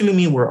 we actually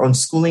mean we're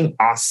unschooling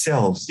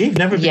ourselves. They've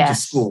never been to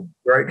school,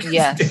 right?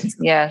 Yes.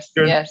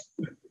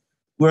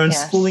 We're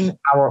unschooling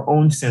our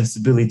own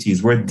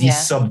sensibilities. We're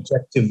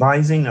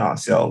desubjectivizing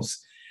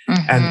ourselves.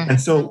 And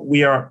so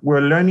we're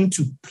learning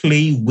to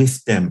play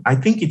with them. I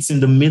think it's in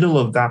the middle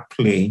of that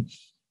play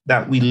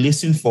that we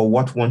listen for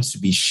what wants to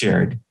be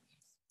shared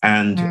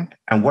and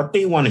what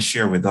they want to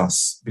share with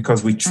us,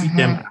 because we treat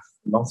them as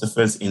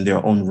philosophers in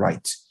their own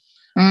right.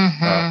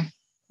 And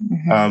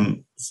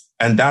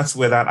that's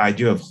where that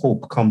idea of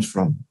hope comes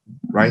from,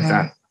 right?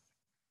 That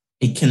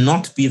it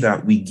cannot be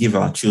that we give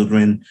our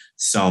children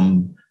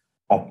some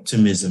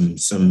optimism,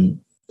 some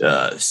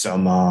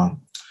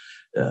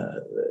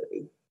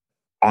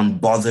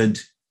unbothered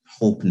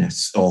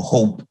hopefulness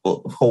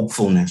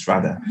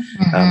rather,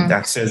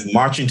 that says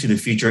march into the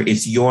future,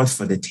 it's yours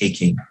for the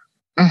taking.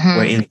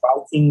 We're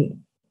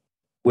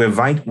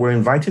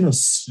inviting a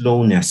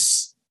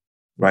slowness,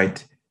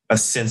 right? A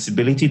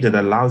sensibility that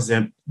allows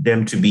them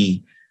to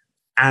be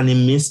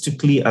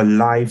animistically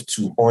alive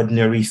to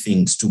ordinary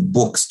things, to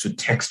books, to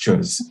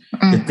textures,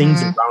 the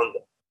things around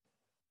them,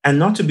 and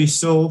not to be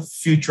so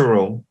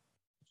futural.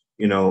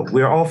 You know,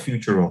 we're all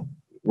futural.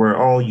 We're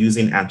all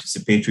using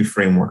anticipatory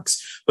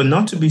frameworks, but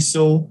not to be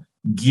so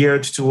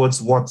geared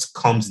towards what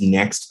comes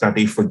next that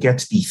they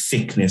forget the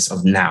thickness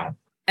of now.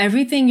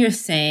 Everything you're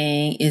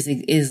saying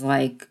is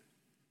like,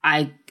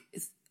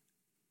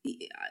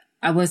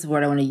 what's the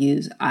word I want to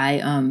use?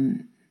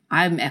 I'm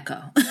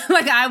echo.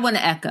 Like I want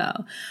to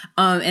echo.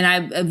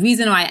 And a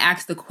reason why I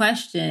asked the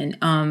question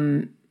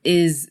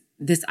is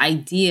this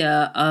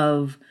idea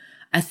of,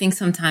 I think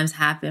sometimes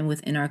happen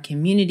within our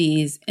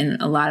communities, and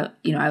a lot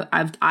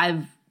of,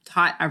 I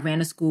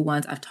ran a school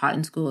once, I've taught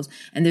in schools,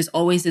 and there's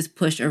always this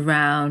push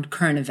around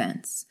current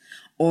events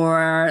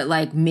or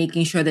like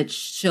making sure that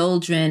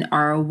children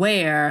are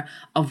aware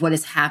of what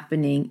is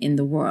happening in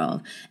the world.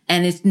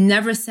 And it's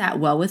never sat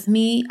well with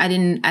me. I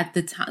didn't at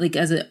the time, like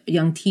as a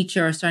young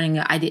teacher or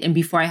and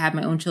before I had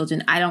my own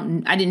children, I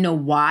didn't know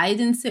why it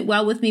didn't sit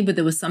well with me, but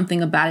there was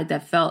something about it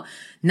that felt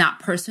not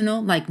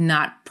personal, like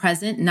not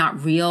present,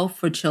 not real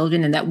for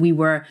children, and that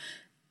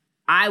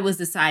I was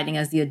deciding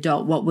as the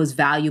adult what was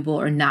valuable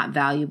or not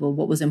valuable,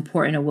 what was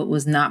important or what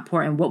was not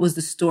important, what was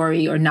the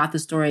story or not the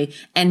story.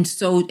 And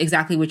so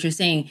exactly what you're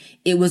saying,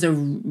 it was a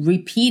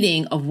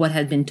repeating of what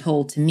had been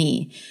told to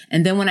me.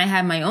 And then when I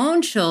had my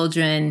own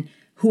children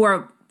who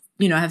are,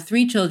 I have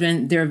 3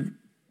 children, they're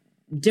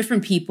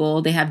different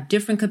people. They have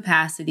different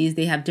capacities.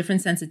 They have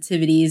different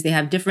sensitivities. They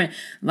have different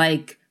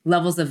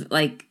levels of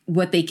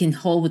what they can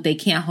hold, what they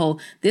can't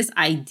hold. This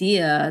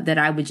idea that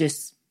I would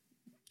just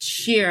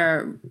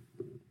share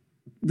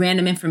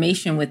random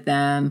information with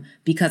them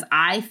because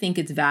I think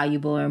it's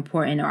valuable or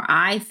important, or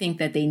I think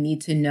that they need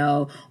to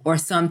know, or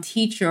some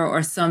teacher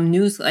or some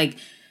news, I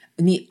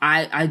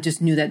just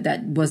knew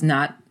that was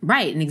not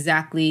right and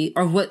exactly,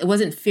 or what, it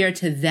wasn't fair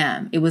to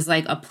them. It was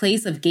like a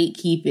place of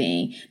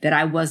gatekeeping that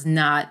I was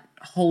not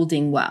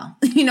holding well,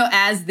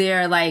 as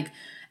their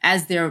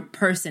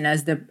person,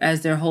 as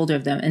their holder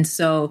of them. And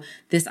so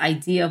this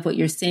idea of what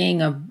you're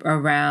saying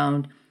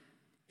around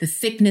the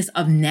thickness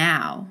of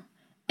now,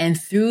 and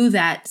through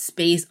that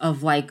space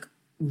of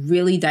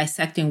really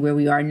dissecting where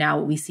we are now,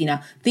 what we see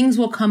now, things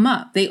will come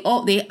up. They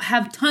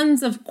have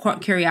tons of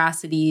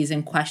curiosities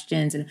and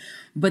questions,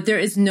 but there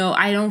is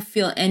I don't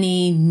feel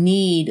any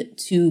need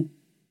to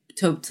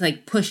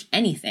push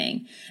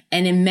anything.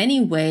 And in many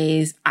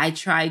ways, I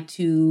try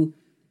to.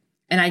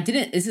 And I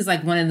didn't, this is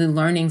one of the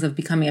learnings of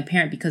becoming a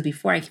parent, because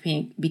before I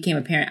became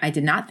a parent, I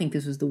did not think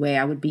this was the way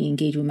I would be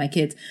engaged with my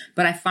kids.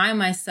 But I find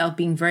myself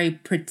being very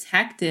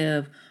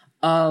protective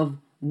of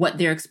what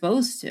they're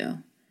exposed to,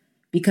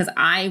 because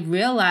I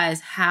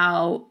realize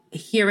how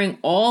hearing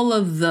all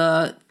of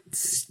the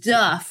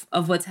stuff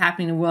of what's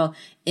happening in the world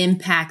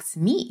impacts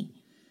me.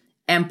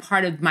 And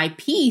part of my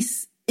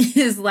piece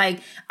is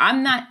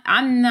I'm not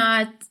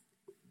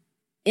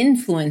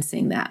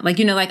influencing that.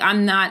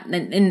 I'm not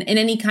in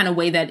any kind of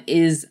way that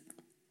is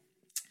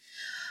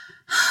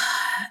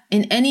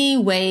in any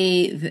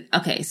way.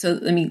 Okay.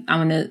 So I'm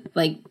going to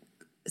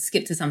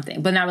skip to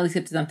something, but not really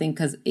skip to something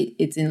because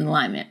it's in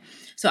alignment.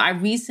 So I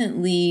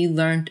recently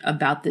learned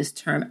about this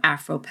term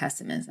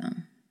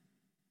Afro-pessimism.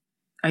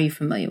 Are you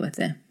familiar with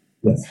it?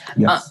 Yes.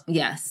 Yes.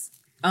 Yes.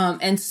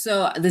 And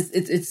so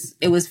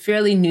it was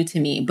fairly new to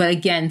me, but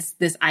again,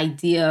 this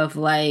idea of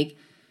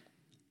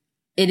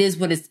it is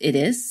what it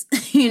is,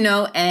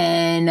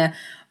 and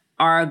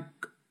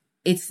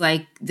it's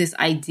this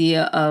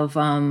idea of,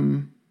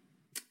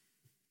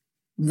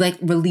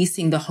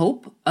 releasing the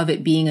hope of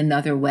it being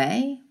another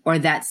way, or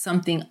that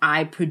something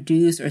I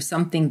produce or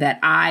something that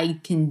I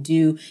can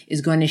do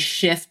is going to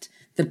shift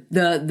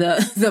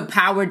the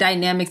power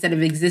dynamics that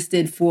have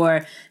existed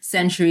for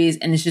centuries.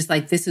 And it's just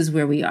this is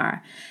where we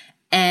are.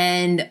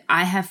 And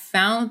I have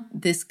found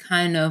this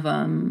kind of,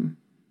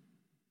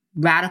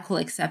 radical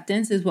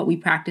acceptance is what we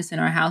practice in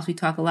our house. We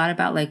talk a lot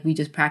about we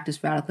just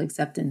practice radical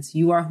acceptance.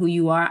 You are who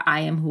you are. I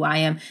am who I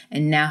am.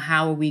 And now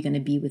how are we going to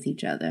be with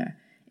each other?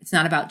 It's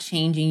not about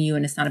changing you,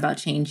 and it's not about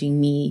changing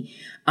me.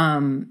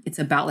 It's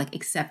about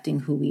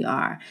accepting who we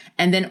are.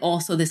 And then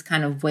also this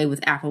kind of way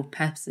with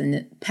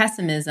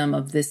Afro-pessimism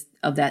of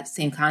that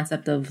same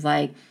concept of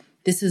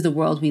this is the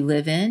world we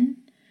live in.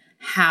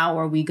 How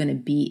are we going to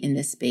be in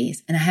this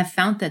space? And I have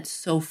found that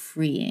so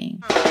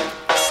freeing.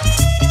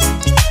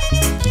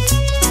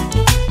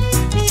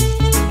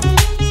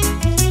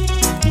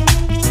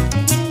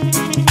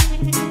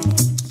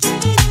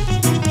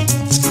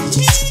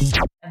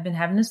 I've been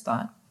having this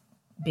thought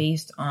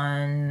based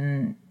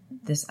on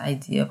this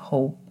idea of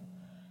hope.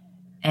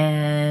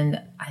 And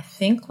I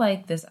think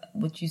this,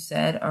 what you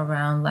said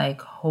around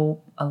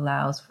hope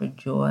allows for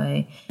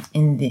joy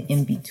in the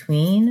in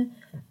between.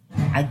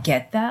 I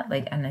get that.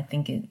 And I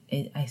think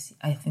I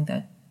think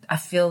that I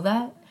feel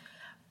that.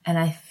 And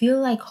I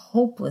feel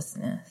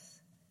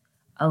hopelessness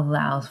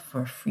allows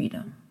for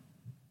freedom.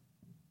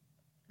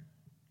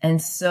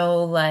 And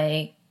so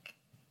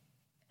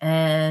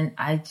and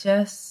I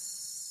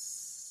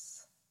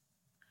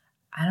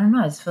don't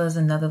know. I just feel there's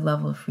another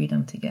level of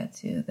freedom to get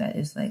to that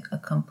is a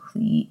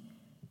complete,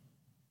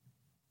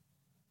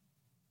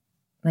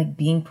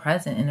 being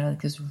present in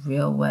this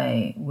real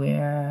way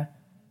where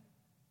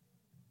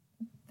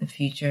the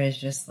future is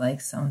just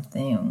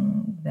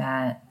something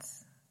that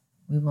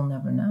we will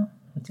never know.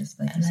 Just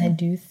and I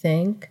do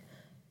think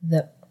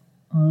that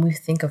when we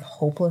think of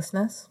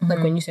hopelessness,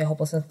 when you say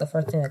hopelessness, the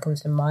first thing that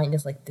comes to mind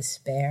is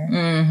despair.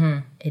 Mm-hmm.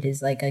 It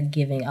is a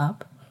giving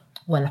up.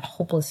 When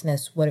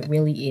hopelessness, what it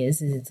really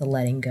is it's a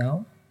letting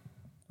go,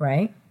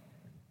 right?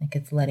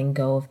 It's letting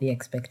go of the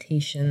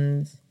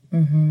expectations,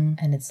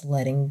 and it's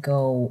letting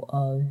go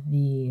of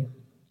the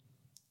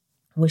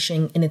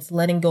wishing, and it's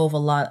letting go of a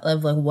lot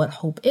of what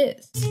hope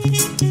is.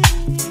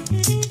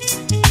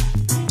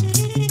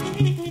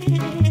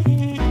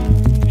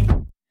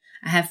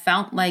 I have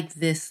found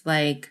this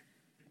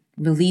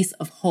release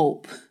of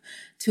hope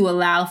to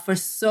allow for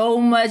so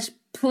much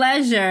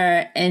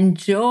pleasure and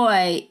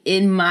joy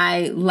in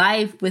my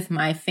life with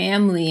my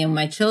family and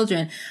my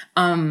children.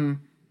 And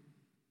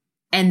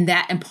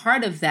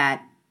part of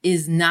that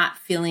is not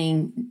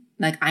feeling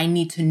I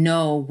need to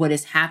know what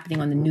is happening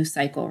on the news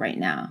cycle right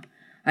now.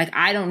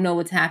 I don't know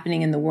what's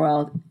happening in the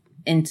world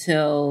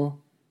until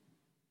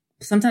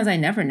sometimes I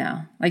never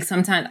know. Like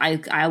sometimes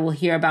I will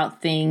hear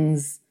about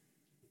things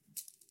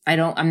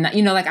I'm not,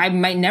 like I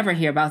might never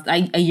hear about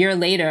a year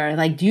later.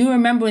 Like, do you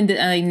remember when? I'm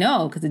like,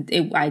 no, because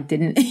I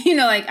didn't.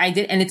 Like I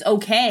did, and it's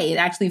okay. It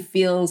actually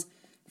feels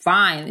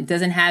fine. It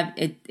doesn't have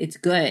it. It's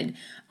good.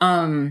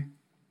 And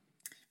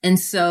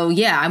so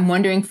yeah, I'm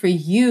wondering for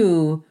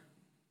you,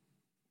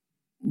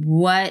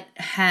 what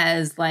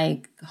has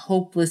like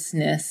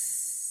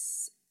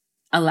hopelessness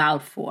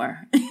allowed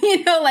for?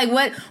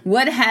 Like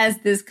what has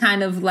this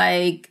kind of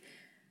like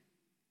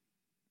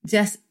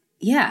just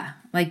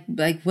like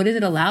what is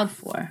it allowed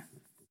for?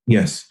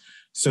 Yes.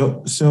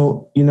 So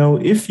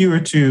if you were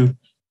to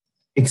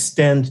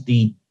extend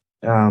the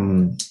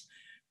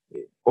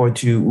or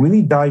to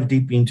really dive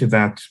deep into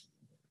that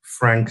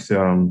Frank's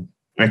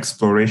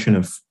exploration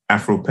of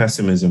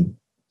Afro-pessimism,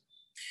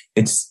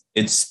 it's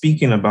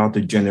speaking about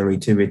the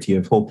generativity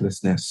of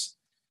hopelessness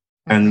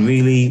and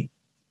really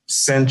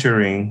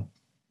centering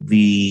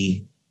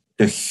the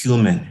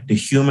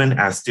human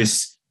as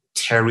this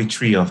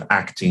territory of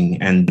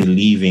acting and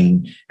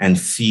believing and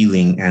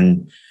feeling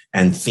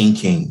and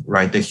thinking,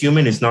 right? The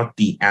human is not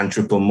the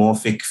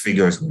anthropomorphic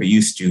figures we're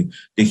used to.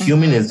 The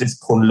human is this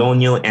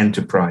colonial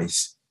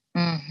enterprise.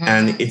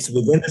 And it's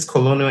within this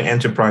colonial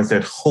enterprise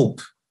that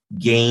hope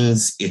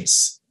gains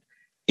its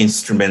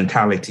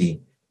instrumentality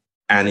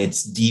and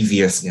its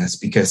deviousness,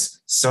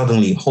 because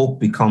suddenly hope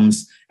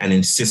becomes an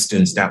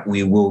insistence that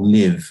we will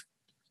live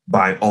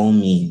by all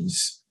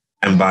means.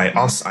 And by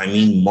us, I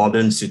mean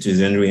modern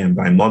citizenry. And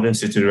by modern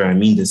citizenry, I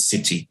mean the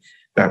city,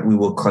 that we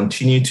will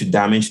continue to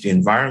damage the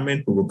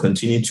environment. We will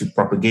continue to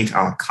propagate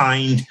our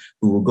kind.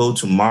 We will go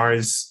to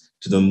Mars,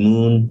 to the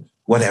moon,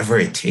 whatever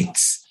it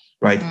takes,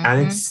 right?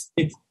 And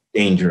it's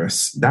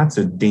dangerous. That's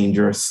a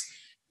dangerous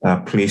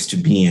place to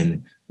be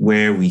in,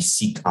 where we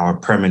seek our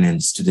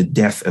permanence to the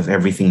death of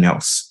everything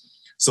else.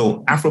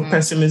 So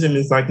Afro-pessimism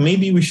is like,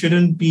 maybe we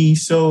shouldn't be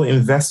so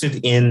invested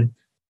in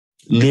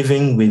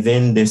living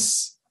within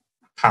this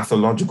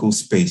pathological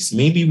space.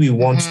 Maybe we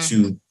want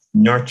to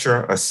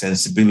nurture a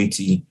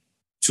sensibility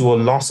to a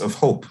loss of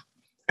hope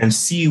and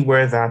see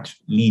where that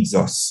leads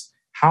us.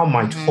 How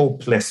might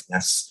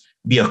hopelessness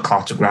be a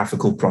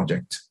cartographical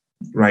project,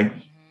 right?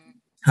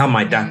 How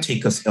might that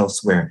take us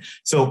elsewhere?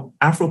 So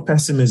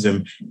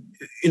Afro-pessimism,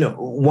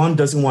 one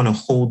doesn't want to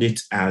hold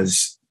it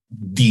as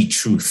the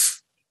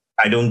truth.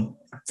 I don't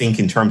think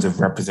in terms of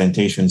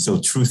representation. So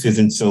truth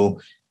isn't so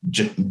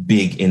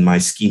big in my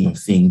scheme of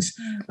things.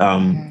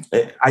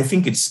 I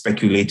think it's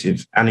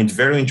speculative, and it's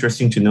very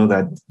interesting to know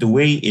that the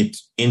way it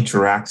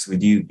interacts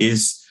with you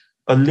is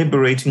a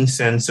liberating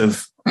sense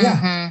of,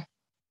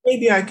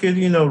 maybe I could,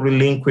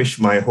 relinquish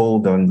my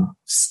hold on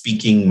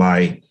speaking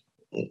my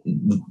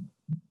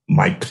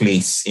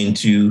place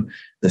into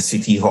the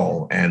city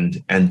hall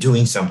and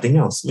doing something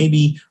else.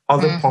 Maybe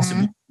other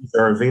possibilities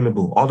are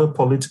available. Other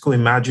political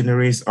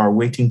imaginaries are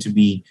waiting to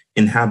be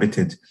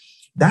inhabited.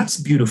 That's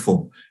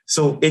beautiful.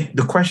 So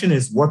the question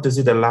is, what does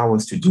it allow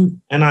us to do?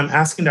 And I'm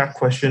asking that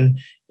question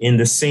in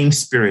the same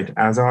spirit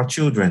as our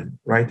children,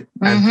 right?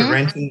 And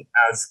parenting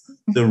as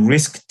the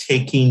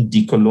risk-taking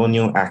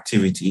decolonial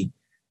activity,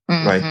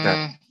 right?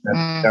 That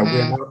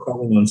we're now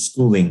calling on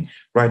schooling,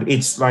 right?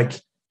 It's like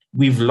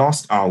we've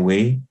lost our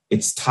way.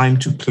 It's time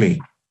to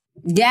play.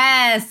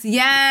 Yes.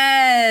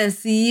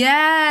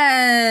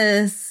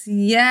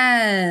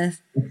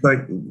 It's like,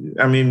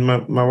 I mean,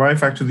 my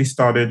wife actually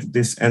started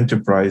this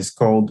enterprise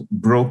called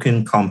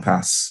Broken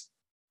Compass,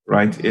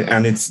 right?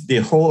 And it's the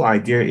whole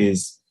idea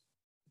is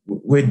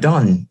we're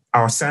done.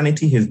 Our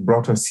sanity has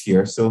brought us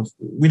here. So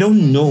we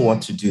don't know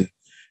what to do.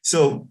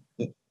 So,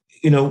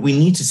 we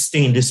need to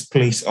stay in this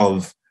place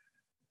of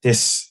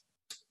this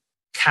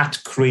cat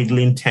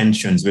cradling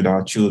tensions with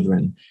our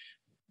children.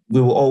 We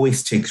will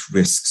always take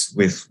risks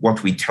with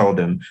what we tell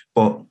them,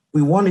 but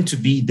we want it to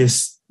be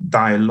this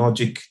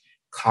dialogic,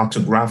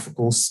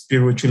 cartographical,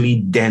 spiritually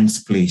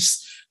dense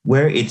place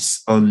where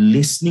it's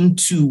listening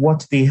to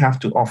what they have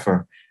to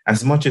offer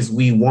as much as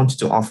we want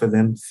to offer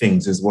them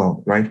things as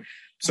well, right?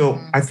 So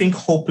I think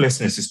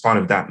hopelessness is part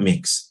of that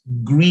mix.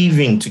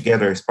 Grieving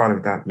together is part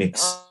of that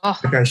mix.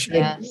 Like I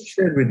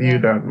shared with you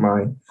that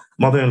my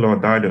mother-in-law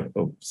died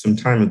some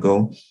time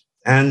ago,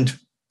 and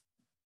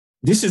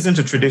this isn't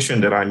a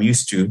tradition that I'm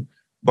used to,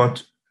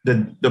 but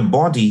the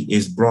body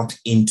is brought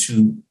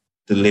into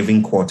the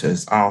living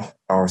quarters of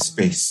our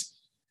space.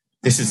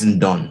 This isn't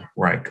done,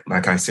 right?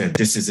 Like I said,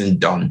 this isn't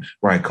done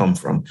where I come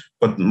from.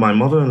 But my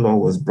mother-in-law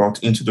was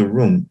brought into the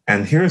room,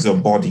 and here's a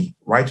body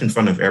right in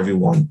front of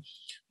everyone.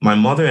 My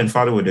mother and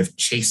father would have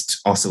chased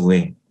us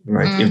away,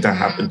 right? If that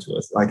happened to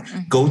us, like,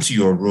 go to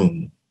your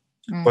room.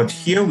 But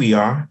here we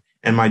are,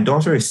 and my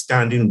daughter is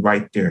standing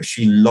right there.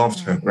 She loved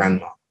her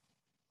grandma,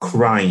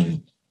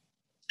 crying.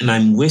 And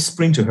I'm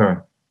whispering to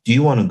her, do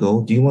you want to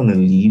go? Do you want to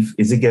leave?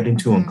 Is it getting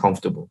too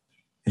uncomfortable?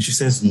 And she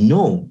says,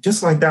 no.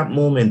 Just like that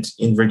moment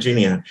in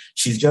Virginia,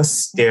 she's just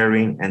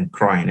staring and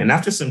crying. And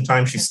after some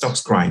time, she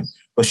stops crying,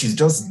 but she's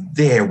just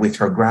there with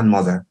her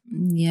grandmother.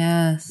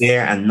 Yes.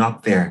 There and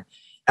not there.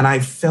 And I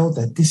felt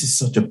that this is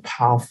such a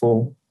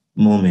powerful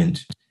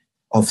moment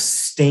of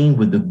staying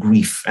with the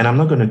grief. And I'm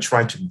not going to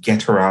try to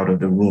get her out of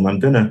the room. I'm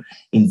going to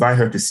invite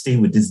her to stay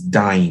with this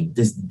dying,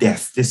 this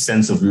death, this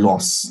sense of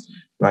loss,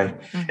 right?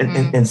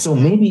 And so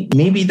maybe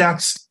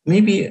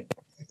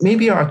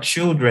our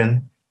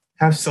children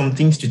have some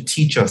things to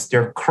teach us.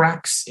 There are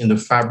cracks in the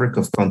fabric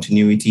of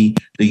continuity.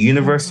 The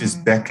universe is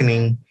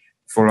beckoning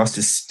for us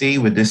to stay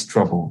with this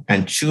trouble.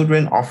 And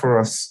children offer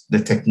us the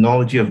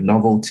technology of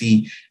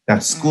novelty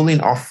that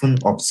schooling often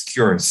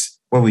obscures,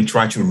 where we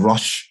try to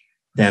rush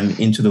them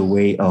into the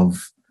way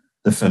of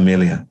the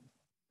familiar.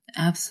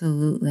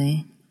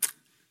 Absolutely.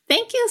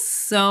 Thank you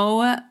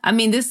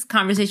this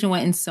conversation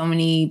went in so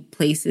many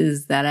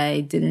places that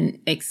I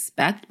didn't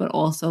expect, but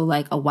also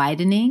like a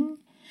widening,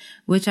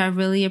 which I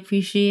really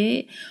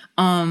appreciate.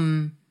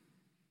 And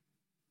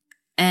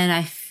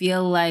I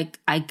feel like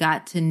I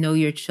got to know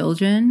your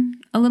children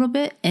a little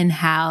bit and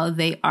how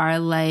they are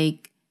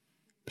like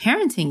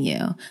parenting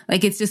you.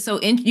 Like, it's just so,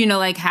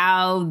 like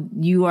how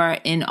you are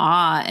in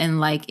awe and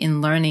like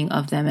in learning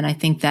of them. And I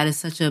think that is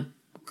such a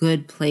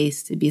good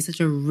place to be. It's such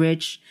a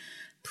rich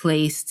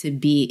place to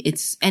be.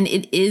 It's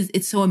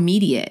so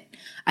immediate.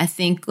 I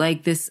think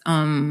like this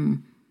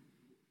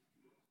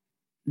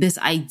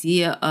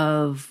idea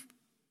of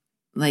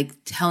like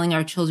telling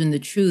our children the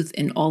truth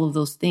and all of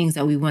those things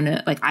that we want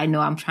to, like, I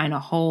know I'm trying to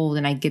hold,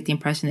 and I get the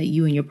impression that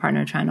you and your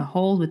partner are trying to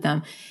hold with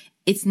them.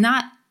 It's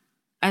not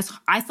as,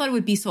 I thought it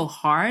would be so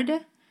hard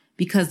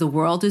because the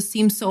world just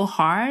seems so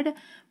hard,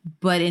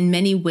 but in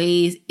many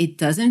ways it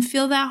doesn't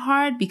feel that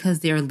hard because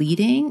they're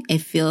leading. It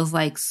feels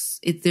like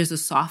there's a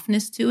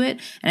softness to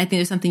it. And I think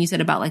there's something you said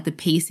about like the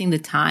pacing, the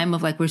time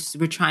of like,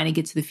 we're trying to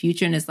get to the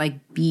future, and it's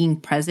like being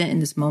present in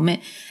this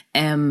moment,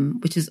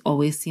 which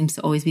seems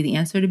to always be the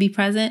answer, to be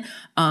present,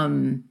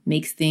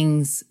 makes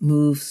things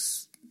move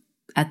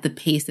at the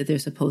pace that they're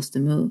supposed to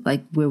move,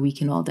 like where we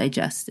can all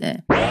digest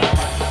it.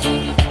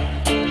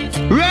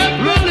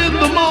 Rebel in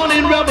the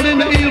morning, rebel in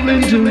the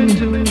evening too.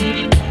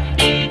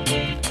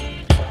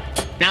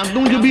 Now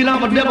don't you be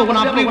like a devil when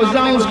I play the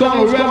songs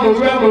called rebel,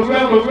 rebel,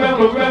 rebel,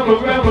 rebel,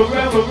 rebel, rebel,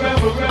 rebel,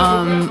 rebel,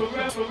 rebel.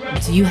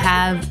 Do you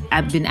have,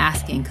 I've been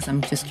asking because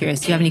I'm just curious,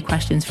 do you have any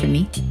questions for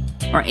me,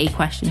 or a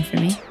question for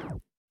me?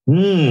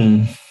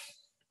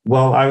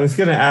 Well, I was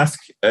going to ask,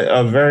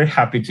 I'm very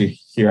happy to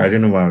hear, I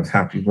don't know why I was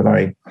happy, but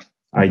I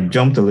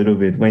jumped a little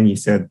bit when you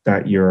said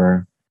that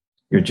you're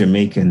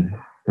Jamaican,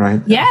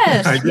 right?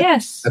 Yes,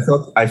 yes.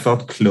 I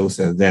felt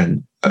closer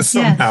then.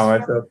 Somehow I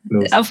felt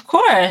closer. Of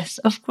course.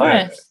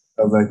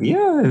 I was like,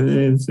 yeah,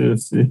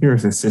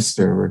 here's a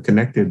sister. We're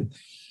connected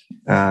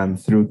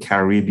through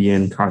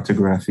Caribbean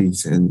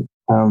cartographies. And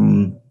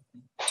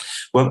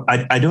well,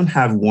 I don't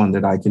have one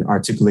that I can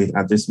articulate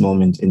at this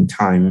moment in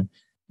time.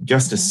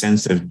 Just a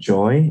sense of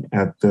joy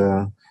at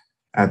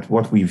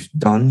what we've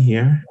done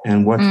here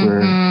and what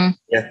we're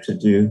yet to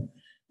do.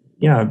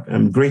 Yeah,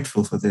 I'm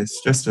grateful for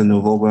this. Just an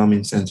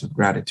overwhelming sense of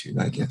gratitude,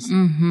 I guess.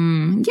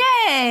 Mm-hmm.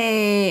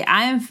 Yay!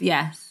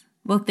 Yes.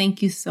 Well,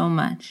 thank you so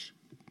much.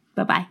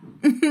 Bye-bye.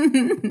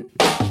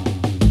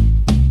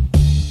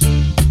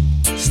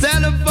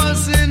 Instead of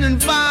fussing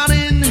and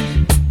fighting.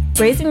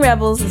 Raising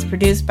Rebels is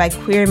produced by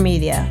Queer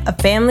Media, a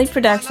family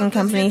production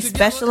company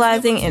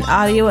specializing in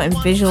audio and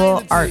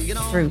visual art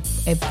through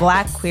a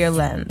Black queer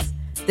lens.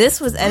 This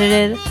was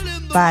edited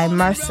by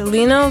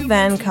Marcelino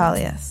Van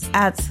Callias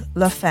at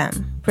La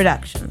Femme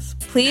Productions.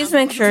 Please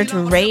make sure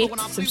to rate,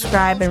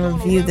 subscribe, and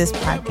review this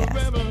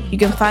podcast. You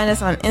can find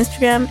us on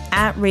Instagram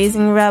at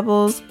Raising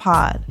Rebels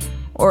Pod,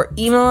 or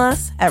email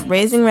us at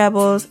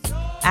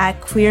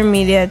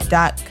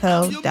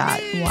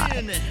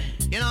raisingrebels@queermedia.co.y.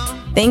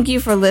 Thank you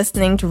for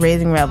listening to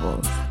Raising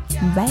Rebels.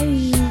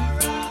 Bye.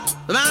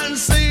 The man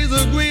says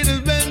the great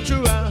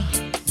adventurer.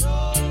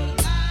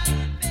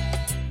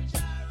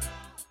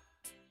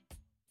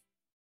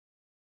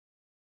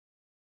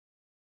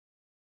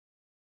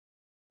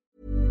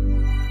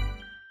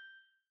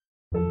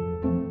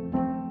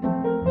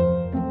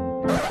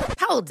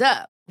 Hold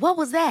up. What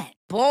was that?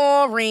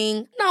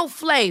 Boring. No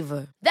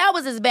flavor. That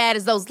was as bad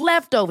as those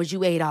leftovers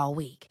you ate all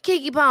week.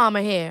 Keke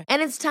Palmer here.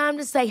 And it's time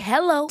to say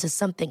hello to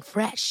something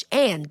fresh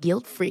and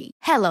guilt-free.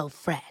 Hello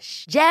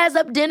Fresh. Jazz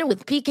up dinner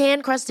with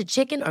pecan-crusted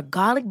chicken or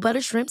garlic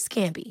butter shrimp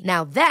scampi.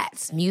 Now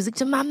that's music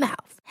to my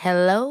mouth.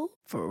 Hello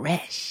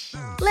Fresh.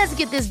 Let's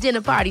get this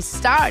dinner party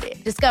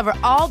started. Discover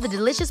all the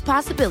delicious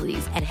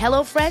possibilities at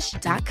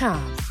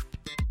HelloFresh.com.